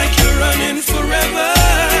seems like you're running forever,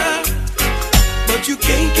 but you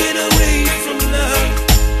can't get away from love.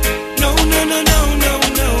 No, no, no, no, no,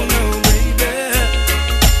 no, no, baby.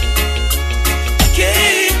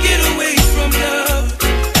 Can't get away from love.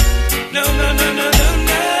 No, no, no, no, no,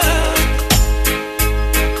 no.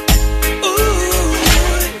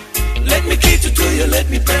 Ooh, let me cater to you, let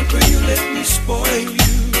me pamper you, let me spoil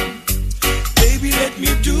you. Baby, let me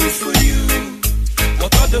do for you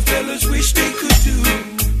what other fellas wish they could do,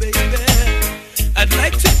 baby. I'd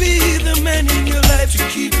like to be the man in your life to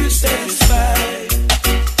keep you satisfied.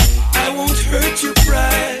 I won't hurt your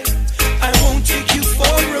pride, I won't take you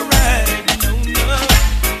for a ride. No, no.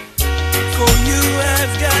 For you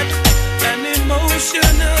I've got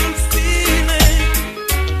emotional feeling.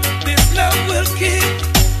 This love will keep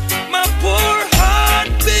my poor heart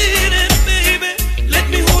beating, baby. Let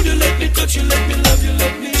me hold you, let me touch you, let me love you,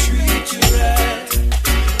 let me treat you right.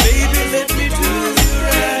 Baby, let me do you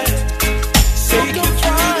right. Say you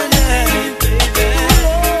through the night, baby.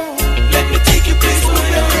 Let me take you place my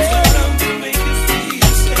arms around you, make you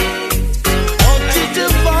feel safe. Want you to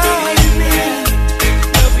find me,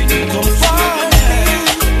 loving you come find me.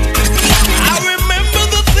 I remember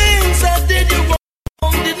the things I did you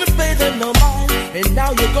wrong, didn't pay them no mind, and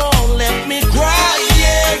now you're gone, left me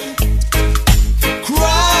crying,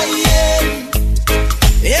 crying.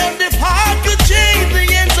 And if I could change the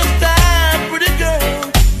ends of time, pretty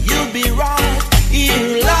girl, you'd be right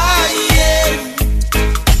here lying,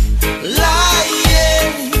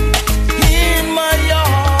 lying in my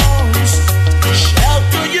arms,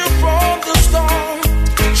 shelter you from the storm,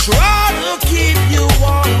 try to keep you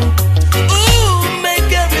warm, ooh, make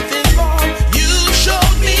everything warm. You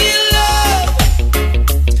showed me love,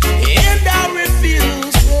 and I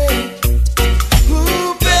refuse it.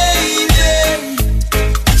 Ooh, baby,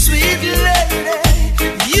 sweet lady,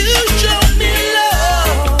 you showed me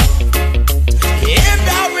love, and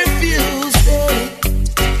I refused it.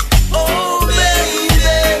 Oh,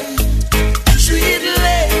 baby, sweet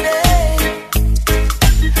lady,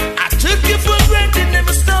 I took you for granted,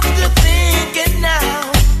 never stopped to think, and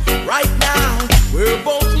now, right now, we're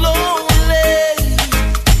both lonely,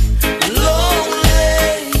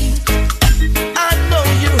 lonely. I know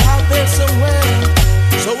you're out there somewhere,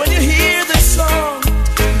 so when you hear this song,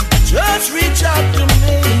 just reach out to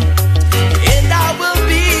me, and I will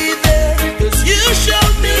be there, 'cause you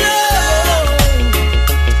showed me love.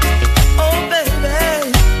 Oh,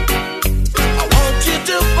 baby, I want you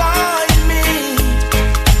to find me.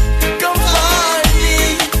 Come find me.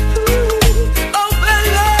 Oh,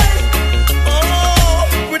 baby. Oh,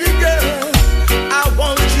 pretty girl, I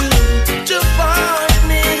want you to find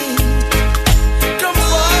me. Come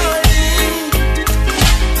find me.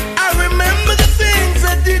 I remember the things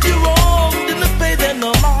I did you wrong, didn't pay them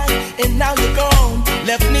no mind, and now you're gone,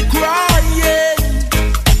 left me crying,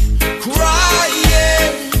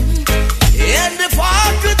 crying. And if I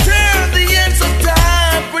could turn the ends of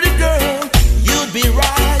time, pretty girl, you'd be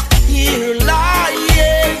right here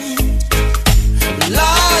lying,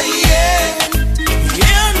 lying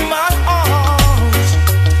in my arms,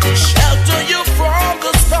 shelter you from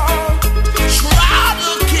the storm, try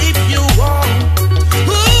to keep you warm,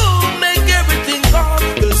 ooh, make everything calm,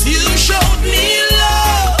 'cause you showed me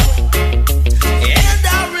love, and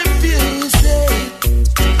I refused it.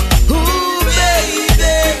 Ooh,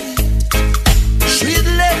 baby, sweet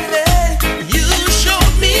lady, you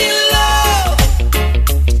showed me love,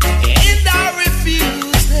 and I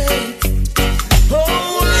refused it.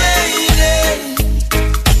 Oh, lady,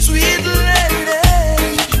 sweet lady,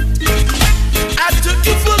 I took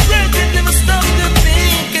you for granted, never stopped to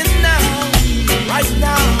think, and now, right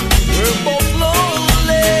now, we're both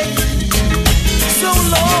lonely, so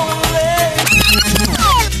lonely.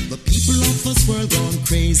 The people of this world gone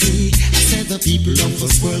crazy. I said the people of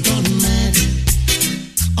this world gone mad.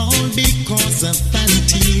 All because of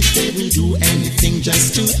vanity, they will do anything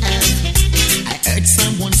just to have. I heard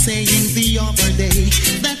someone saying the other day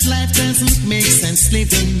that life doesn't make sense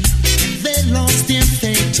living. They lost their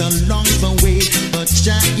faith along the way, but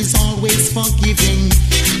Jah is always forgiving.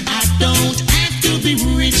 I don't have to be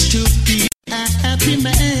rich to be a happy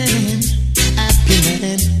man. Happy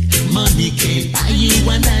man. Money can't buy you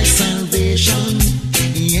and I salvation.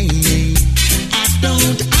 Yeah, yeah. I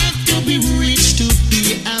don't have to be rich to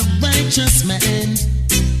be a righteous man.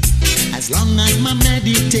 As long as my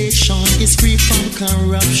meditation is free from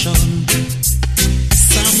corruption.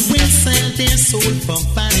 Some will sell their soul for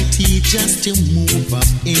vanity just to move up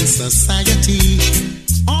in society.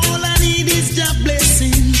 All I need is the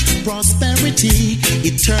blessing, prosperity,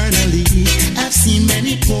 eternally. I've seen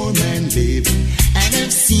many poor men live, and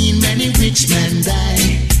I've seen many rich men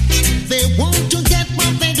die. They want to get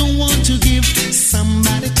what they don't want to give.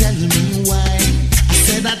 Somebody tell me why. I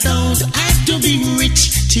said I don't have to be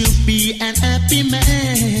rich to be an happy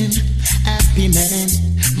man. Happy man.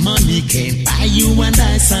 Money can't buy you and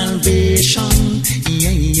I salvation.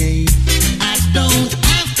 Yeah, yeah. I don't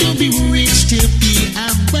have to be rich to be a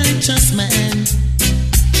righteous man.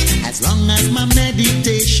 As long as my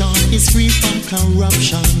meditation is free from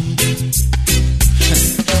corruption.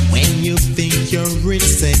 When you think you're rich,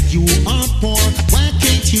 said you are poor. Why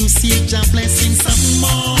can't you seek your blessing some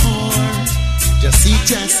more? Just seek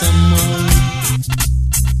just some more.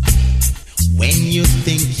 When you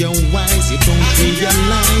think you're wise, you don't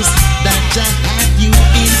realize that Jah have you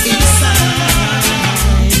in His sight.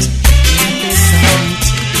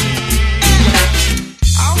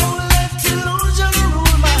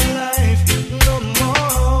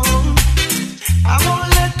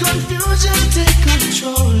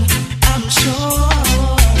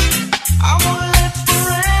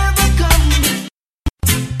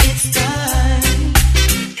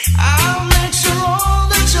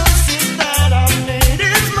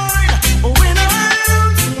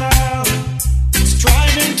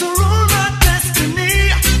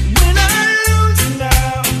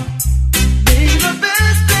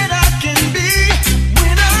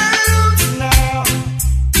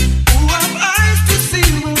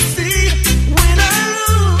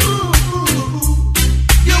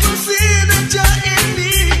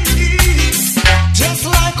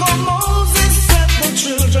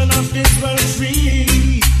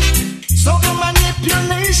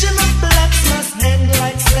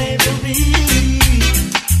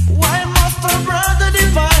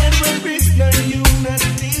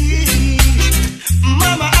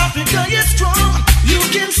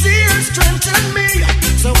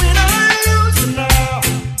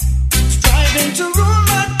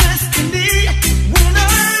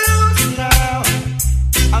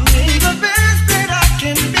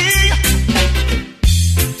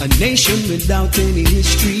 without any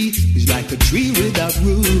history is like a tree without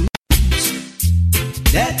roots.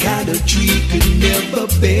 That kind of tree could never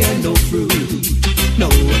bear no fruit. No.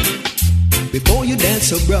 Before you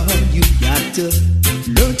dance abroad, you got to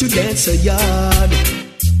learn to dance a yard.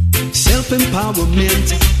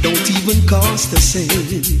 Self-empowerment don't even cost a cent.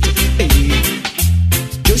 Hey,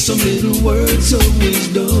 just some little words of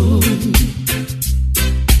wisdom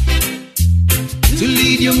to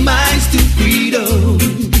lead your minds to freedom.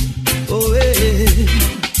 Oh, yeah.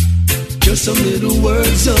 Just some little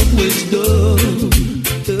words of wisdom,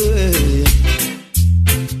 yeah.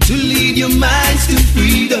 To lead your minds to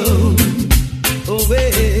freedom. Oh,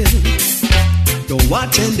 yeah. Don't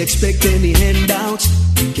watch and expect any handouts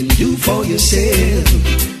you can do for yourself.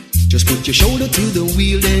 Just put your shoulder to the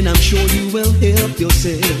wheel and I'm sure you will help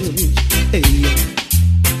yourself. Hey,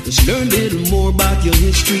 just learn a little more about your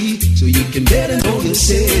history so you can better know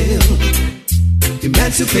yourself.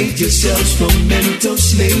 Emancipate yourselves from mental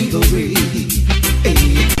slavery.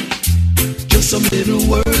 Hey, just some little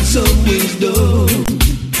words of wisdom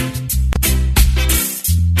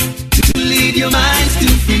to lead your minds to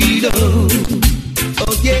freedom.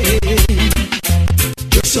 Oh yeah,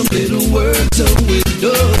 just some little words of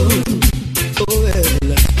wisdom. Oh well,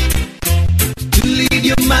 to lead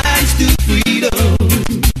your minds to freedom.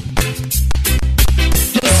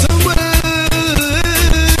 Just some words.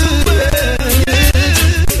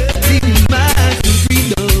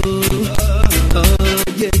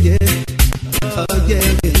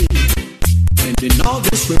 And in all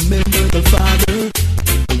this, remember the Father,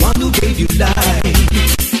 the one who gave you life.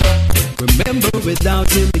 Remember, without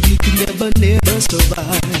him, you can never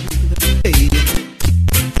survive. Hey,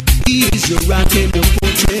 he is your rock and your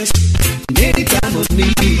fortress in any time of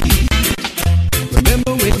need.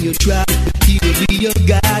 Remember when you try, he will be your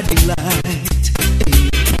guiding light. Hey,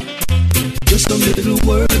 just some little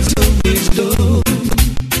words of wisdom.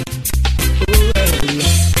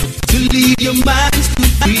 To lead your minds to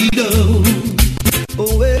freedom.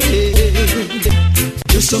 Oh, well,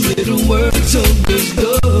 just some little words of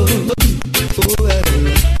wisdom. Oh, well,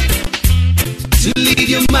 to lead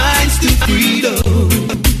your minds to freedom.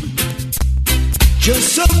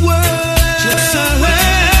 Just some words. Just some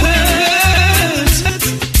words.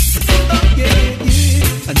 Oh,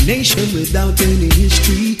 yeah. A nation without any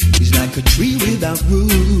history is like a tree without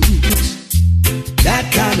roots.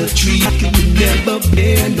 That kind of tree can never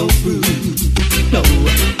bear no fruit. No.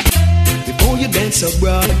 Before you dance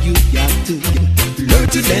abroad, you got to learn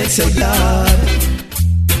to dance a yard.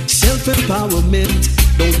 Self-empowerment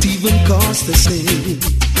don't even cost a cent.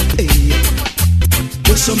 Hey,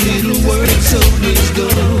 just some little words of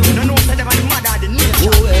wisdom.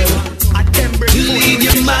 Oh, well, to lead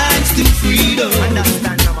your minds to freedom.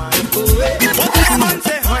 Oh, well. What this man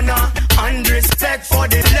say, honor and respect for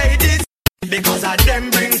the ladies, because of them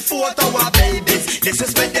bring forth our babies.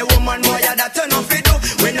 Disrespect the woman, boy, that turn off it do.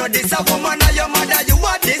 When you this a woman or your mother, you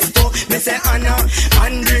are this too. Me say honor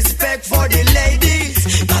and respect for the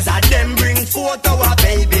ladies, cause of them bring forth our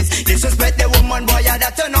babies. Disrespect the woman, boy,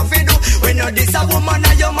 that turn off it do. When you this a woman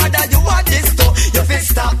or your mother, you are this too. You fit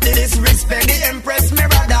stop the disrespect, the empress me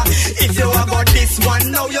rather. If you have got this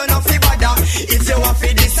one, now you not fi bother. If you have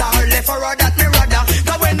fi this or left or that me rather.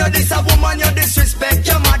 Cause when you this a woman, you disrespect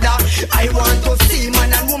your mother. I want to see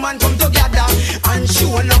man and woman come together and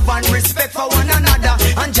show love and respect for one another.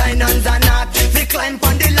 And join hands and heart, we climb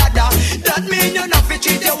on the ladder. That mean you not fi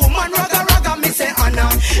treat your woman raga. Me say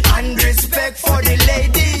honor and respect for the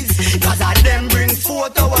ladies, cause of them bring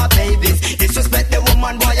forth our babies. Disrespect the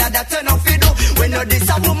woman, boy, that turn off you do. When you this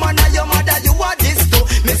a woman or your mother, you are this too.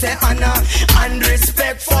 Me say honor and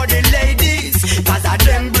respect for the ladies, cause of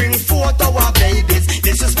them bring forth our babies.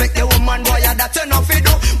 Disrespect the woman, boy, that turn off you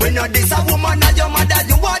do. When you this a woman or your mother,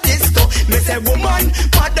 you are this too. Me say woman,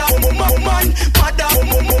 mother, woman, mother,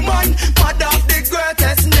 woman, mother of the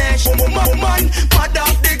greatest nation. Woman, mother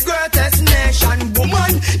of the greatest nation.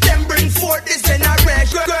 Woman, them bring forth this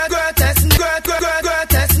generation. Greatest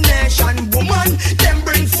nation. Woman, them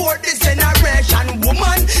bring forth this generation.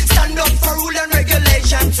 Woman, stand up for rule and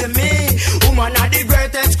regulation. To me, woman are the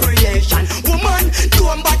greatest creation. Woman,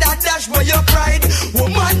 don't bother dash for your pride.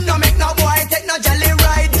 Woman, no make no boy take no jelly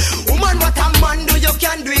ride. Woman, what a man do, you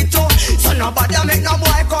can do it too. So no bother make no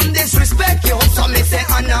boy come disrespect you. So me say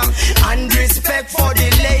honor and respect for the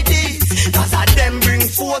ladies, cause of them bring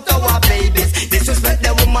forth our babies. Disrespect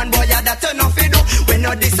the woman, boy, that turn off you do. When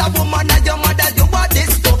you this a woman or your mother, you are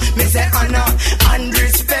this too. Me say honor and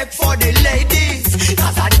respect for the ladies,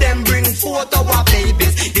 cause of them bring forth our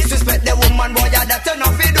babies. Disrespect the woman, boy, that turn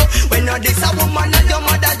off you do. When you this a woman or your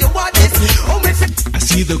mother, you are this. Oh, me say I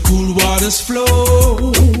see the cool waters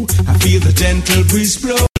flow. I feel feel the gentle breeze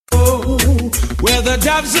blow. Where the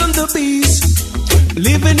doves and the bees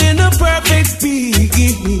living in a perfect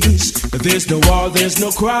peace. There's no war, there's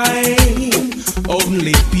no crime,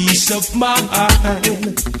 only peace of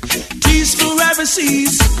mind. Peace forever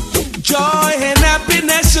cease, joy and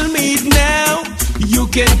happiness will meet now. You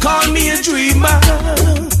can call me a dreamer,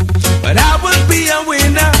 but I will be a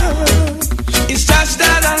winner. It's just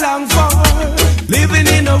that I long for living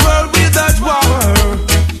in a world without war.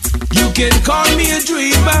 You can call me a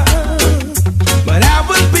dreamer, but I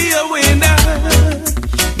will be a winner.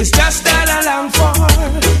 It's just that I long for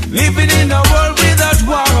living in a world without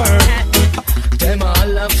war. Them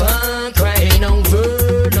all of fun crying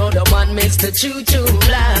over. No, the one makes the choo-choo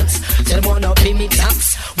blacks. Them wanna pay me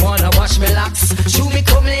tax, wanna wash me locks, shoe me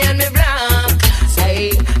comely and me black.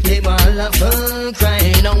 Say, them all of fun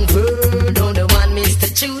crying over. No, the one makes the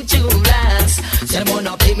choo-choo blacks. Them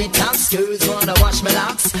wanna pay me tax, girls wanna wash me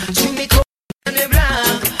locks, shoe me comely and me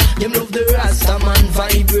black. Them love the Rastaman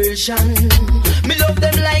vibration. Me love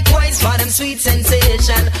them likewise for them sweet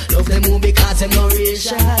sensation. Love them who because them no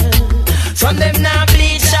racial. From them now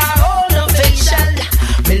bleach or all no facial.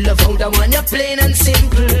 Me love how the one you're plain and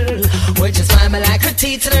simple. Where just smile me like her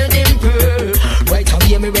teeth and her dimple. Right how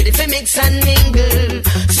you me ready for mix and mingle.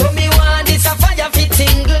 So me want this a fire fit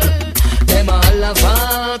tingle. Them all of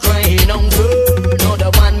her crying on food. No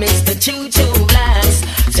the one makes the choo-choo blast.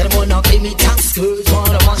 Say them wanna pay me tax, girls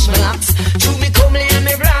wanna wash me locks, chew me comely and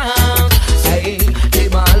me black. Say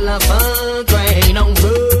them all of her crying on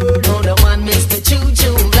food. No the one makes the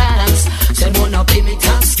choo-choo blast. Say them wanna pay me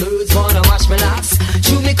tax, girls wanna wash me locks,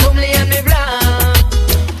 chew me comely and me black.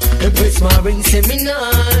 Embrace my ring, say me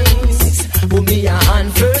nice, put me a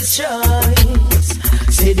hand first choice.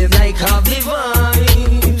 Say them like have the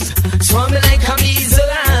vibes, swarm me like a weasel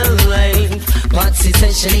alive. Patsy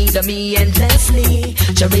says she need me endlessly.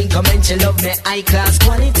 Jamaica meant she love me high class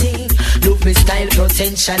quality. Love me style,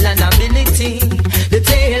 potential and ability. The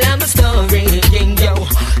tale of my story, yo.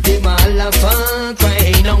 Them all have fun,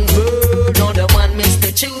 crying on food. No the one makes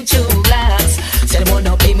the choo-choo blast. Say them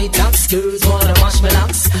wanna pay me tax, girls wanna wash me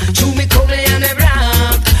locks, chew me comely and me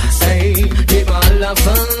black. Say them all have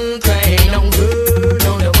fun, crying on food.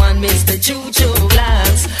 No the one makes the choo-choo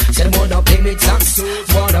blast. Say them wanna pay me tax,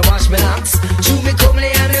 girls wanna wash me locks, chew me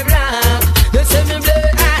comely and me black. They say me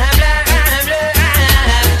black, black, black,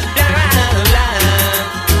 black, black.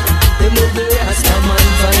 They love the Rastaman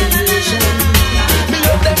vibration. Me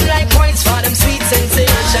love them likewise for them sweet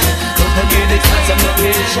sensation. Love them with the cause of no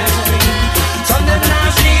patient. From them now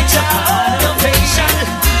bleach all no patient.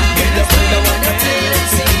 Me love the one that play and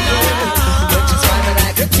sing. But you smile me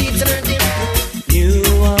like a teeth and her dimple. You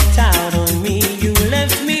walked out on me, you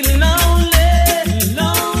left me lonely,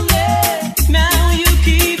 lonely. Now you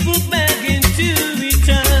keep begging to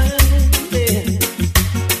return.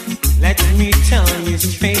 Let me tell you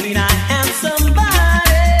straight, I am somebody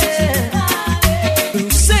who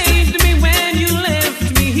saved me when you left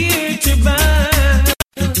me here to burn.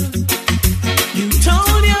 You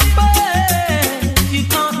told your friends you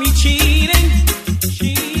caught me cheating,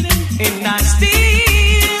 and I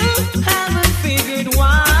still haven't figured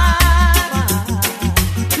why.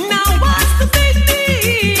 Now what's the big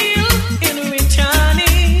deal in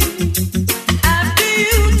returning after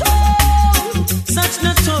you told such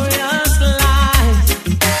notorious lies?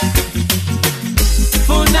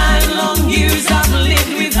 For 9 long years I've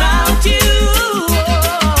lived without you.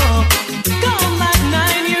 Come back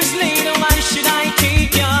 9 years later, why should I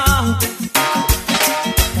take you?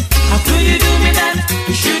 How could you do me that?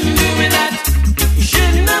 You shouldn't do me that. You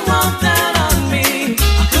shouldn't have walked out on me.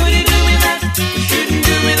 How could you do me that? You shouldn't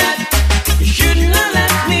do me that. You shouldn't have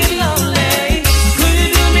left me lonely. Could you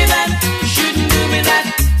do me that? You shouldn't do me that.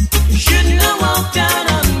 You shouldn't have walked out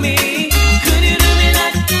on me. Could you do me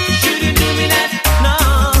that? You shouldn't do me that. No.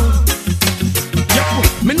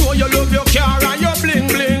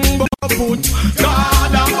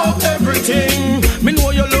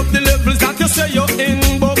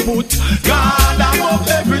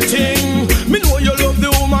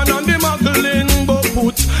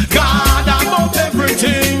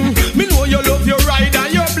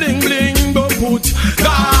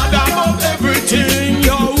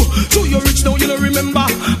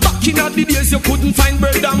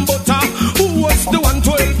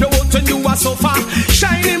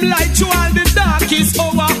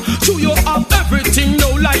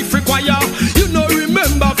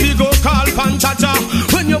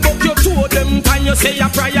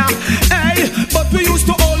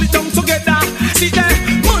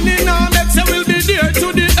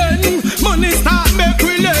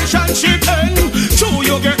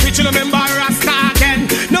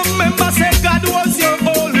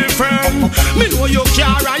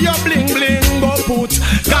 your bling bling, but put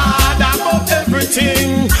God above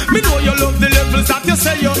everything. Me know you love the levels that you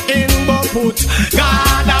say you're in, but put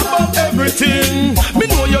God above everything. Me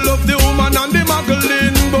know you love the woman and the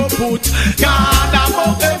muggling, but put God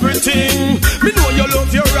above everything. Me know you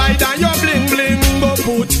love your ride and your bling bling, but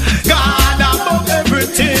put God above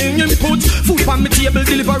everything. And put food on me table,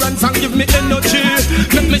 deliverance and give me energy.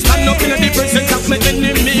 Let me stand up in the presence of my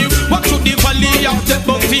enemy. Walk through the valley of death,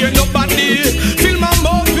 but fear nobody. Fill my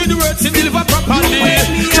mouth with words to deliver properly.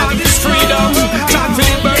 Chant is freedom, chant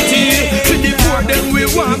liberty. To the poor, then we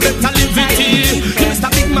want better liberty. Mr.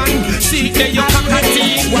 Big Man, see there you come and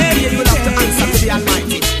see. One day you'll have to answer to the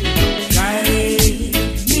Almighty. Guide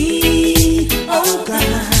me, oh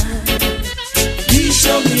God. Please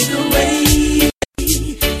show me the way.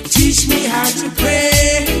 Teach me how to pray.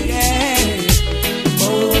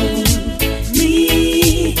 Mold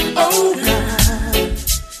me, oh God.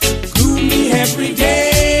 Groom me every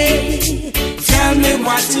day. Tell me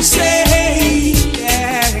what to say.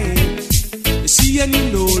 You see and you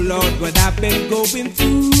know, Lord, what I've been going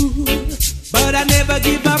through, but I never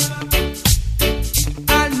give up.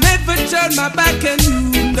 I never turn my back on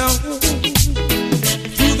you, no.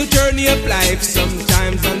 Through the journey of life,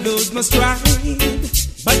 sometimes I lose my stride,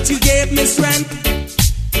 but you gave me strength.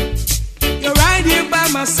 You're right here by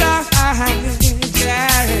my side.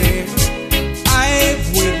 Yeah. I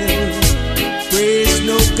will praise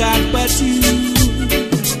no God but you.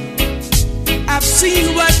 I've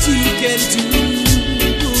seen what you can do.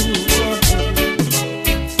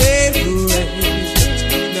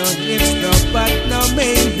 No ifs, no but, no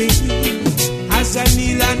maybe. As I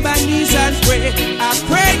kneel on my knees and pray, I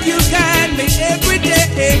pray you guide me every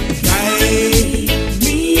day. Guide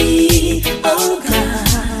me, oh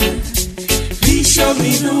God. Please show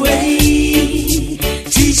me the way.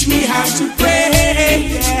 Teach me how to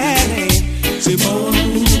pray. Say, mold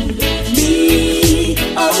me,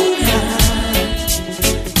 oh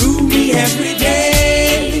God. Groom me every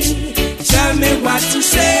day. Tell me what to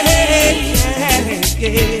say.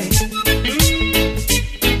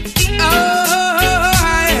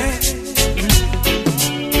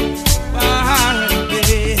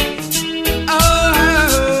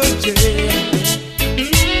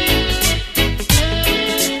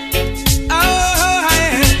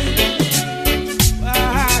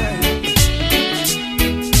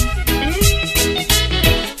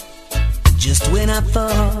 Just when I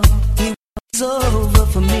thought it was over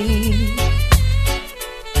for me,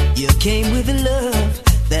 you came with a love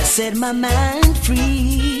that set my mind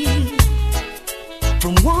free.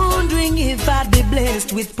 From wondering if I'd be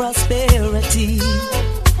blessed with prosperity.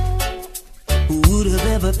 Who would have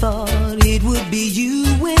ever thought it would be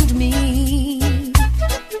you and me?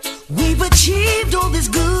 We've achieved all this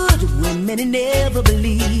good when many never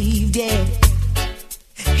believed, yeah.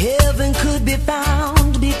 Heaven could be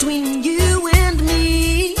found between you and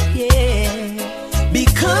me, yeah.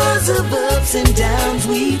 Because of ups and downs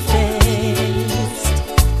we faced,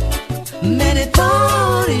 many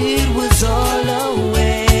thought it was all a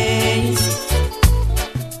waste,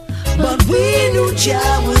 but we knew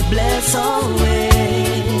Jah would bless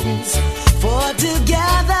always. For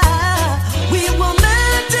together we were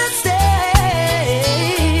meant to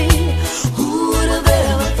stay. Who would have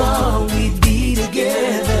ever thought we'd be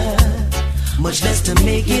together, much less to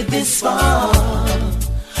make it this far,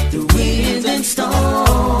 through winds and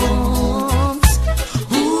storms.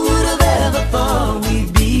 Who would have ever thought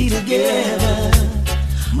we'd be together,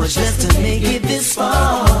 much less to make it this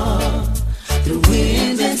far, through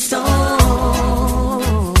winds and storms.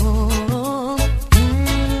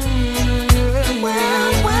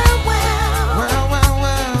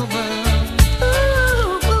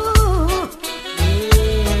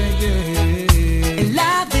 In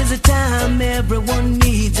life there's a time everyone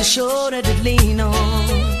needs a shoulder to lean on.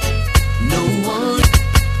 No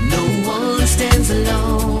one stands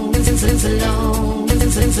alone, stands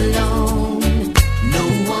alone, stands alone. No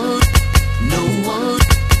one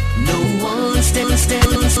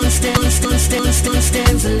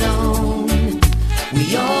stands alone.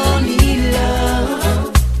 We all need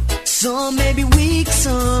love. Some may be weak,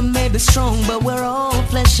 some may be strong, but we're all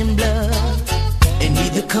flesh and blood, and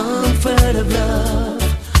need the comfort of love,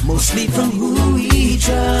 mostly from who we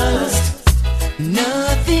trust.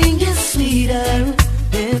 Nothing is sweeter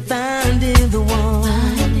than finding the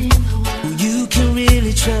one who you can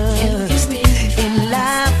really trust. In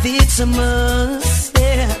life it's a must,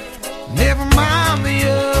 yeah. Never mind the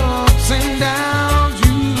ups and downs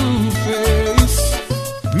you face.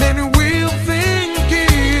 Many will think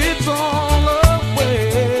it's all a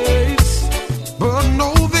waste.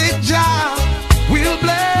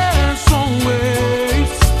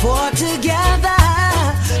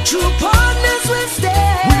 True partners will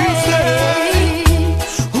stay.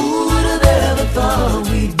 Who would have ever thought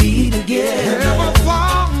we'd be together?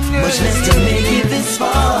 Much less to make it this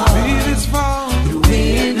far. Through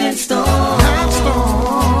wind and storm.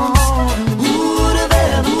 Who would have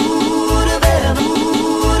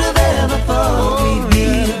ever thought we'd be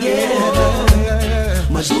together?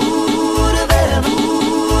 Much who would have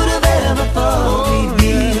ever thought we'd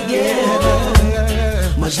be together?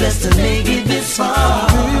 Much less to make it this far.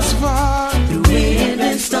 Through wind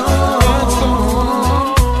and storm.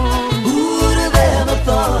 Who would have ever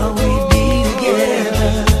thought we'd be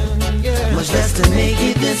together? Much less to make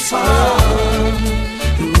it this far.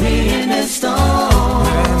 Through wind and storm.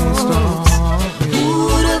 Who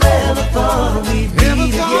would have ever thought we'd be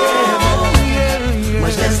together?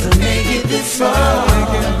 Much less to make it this far.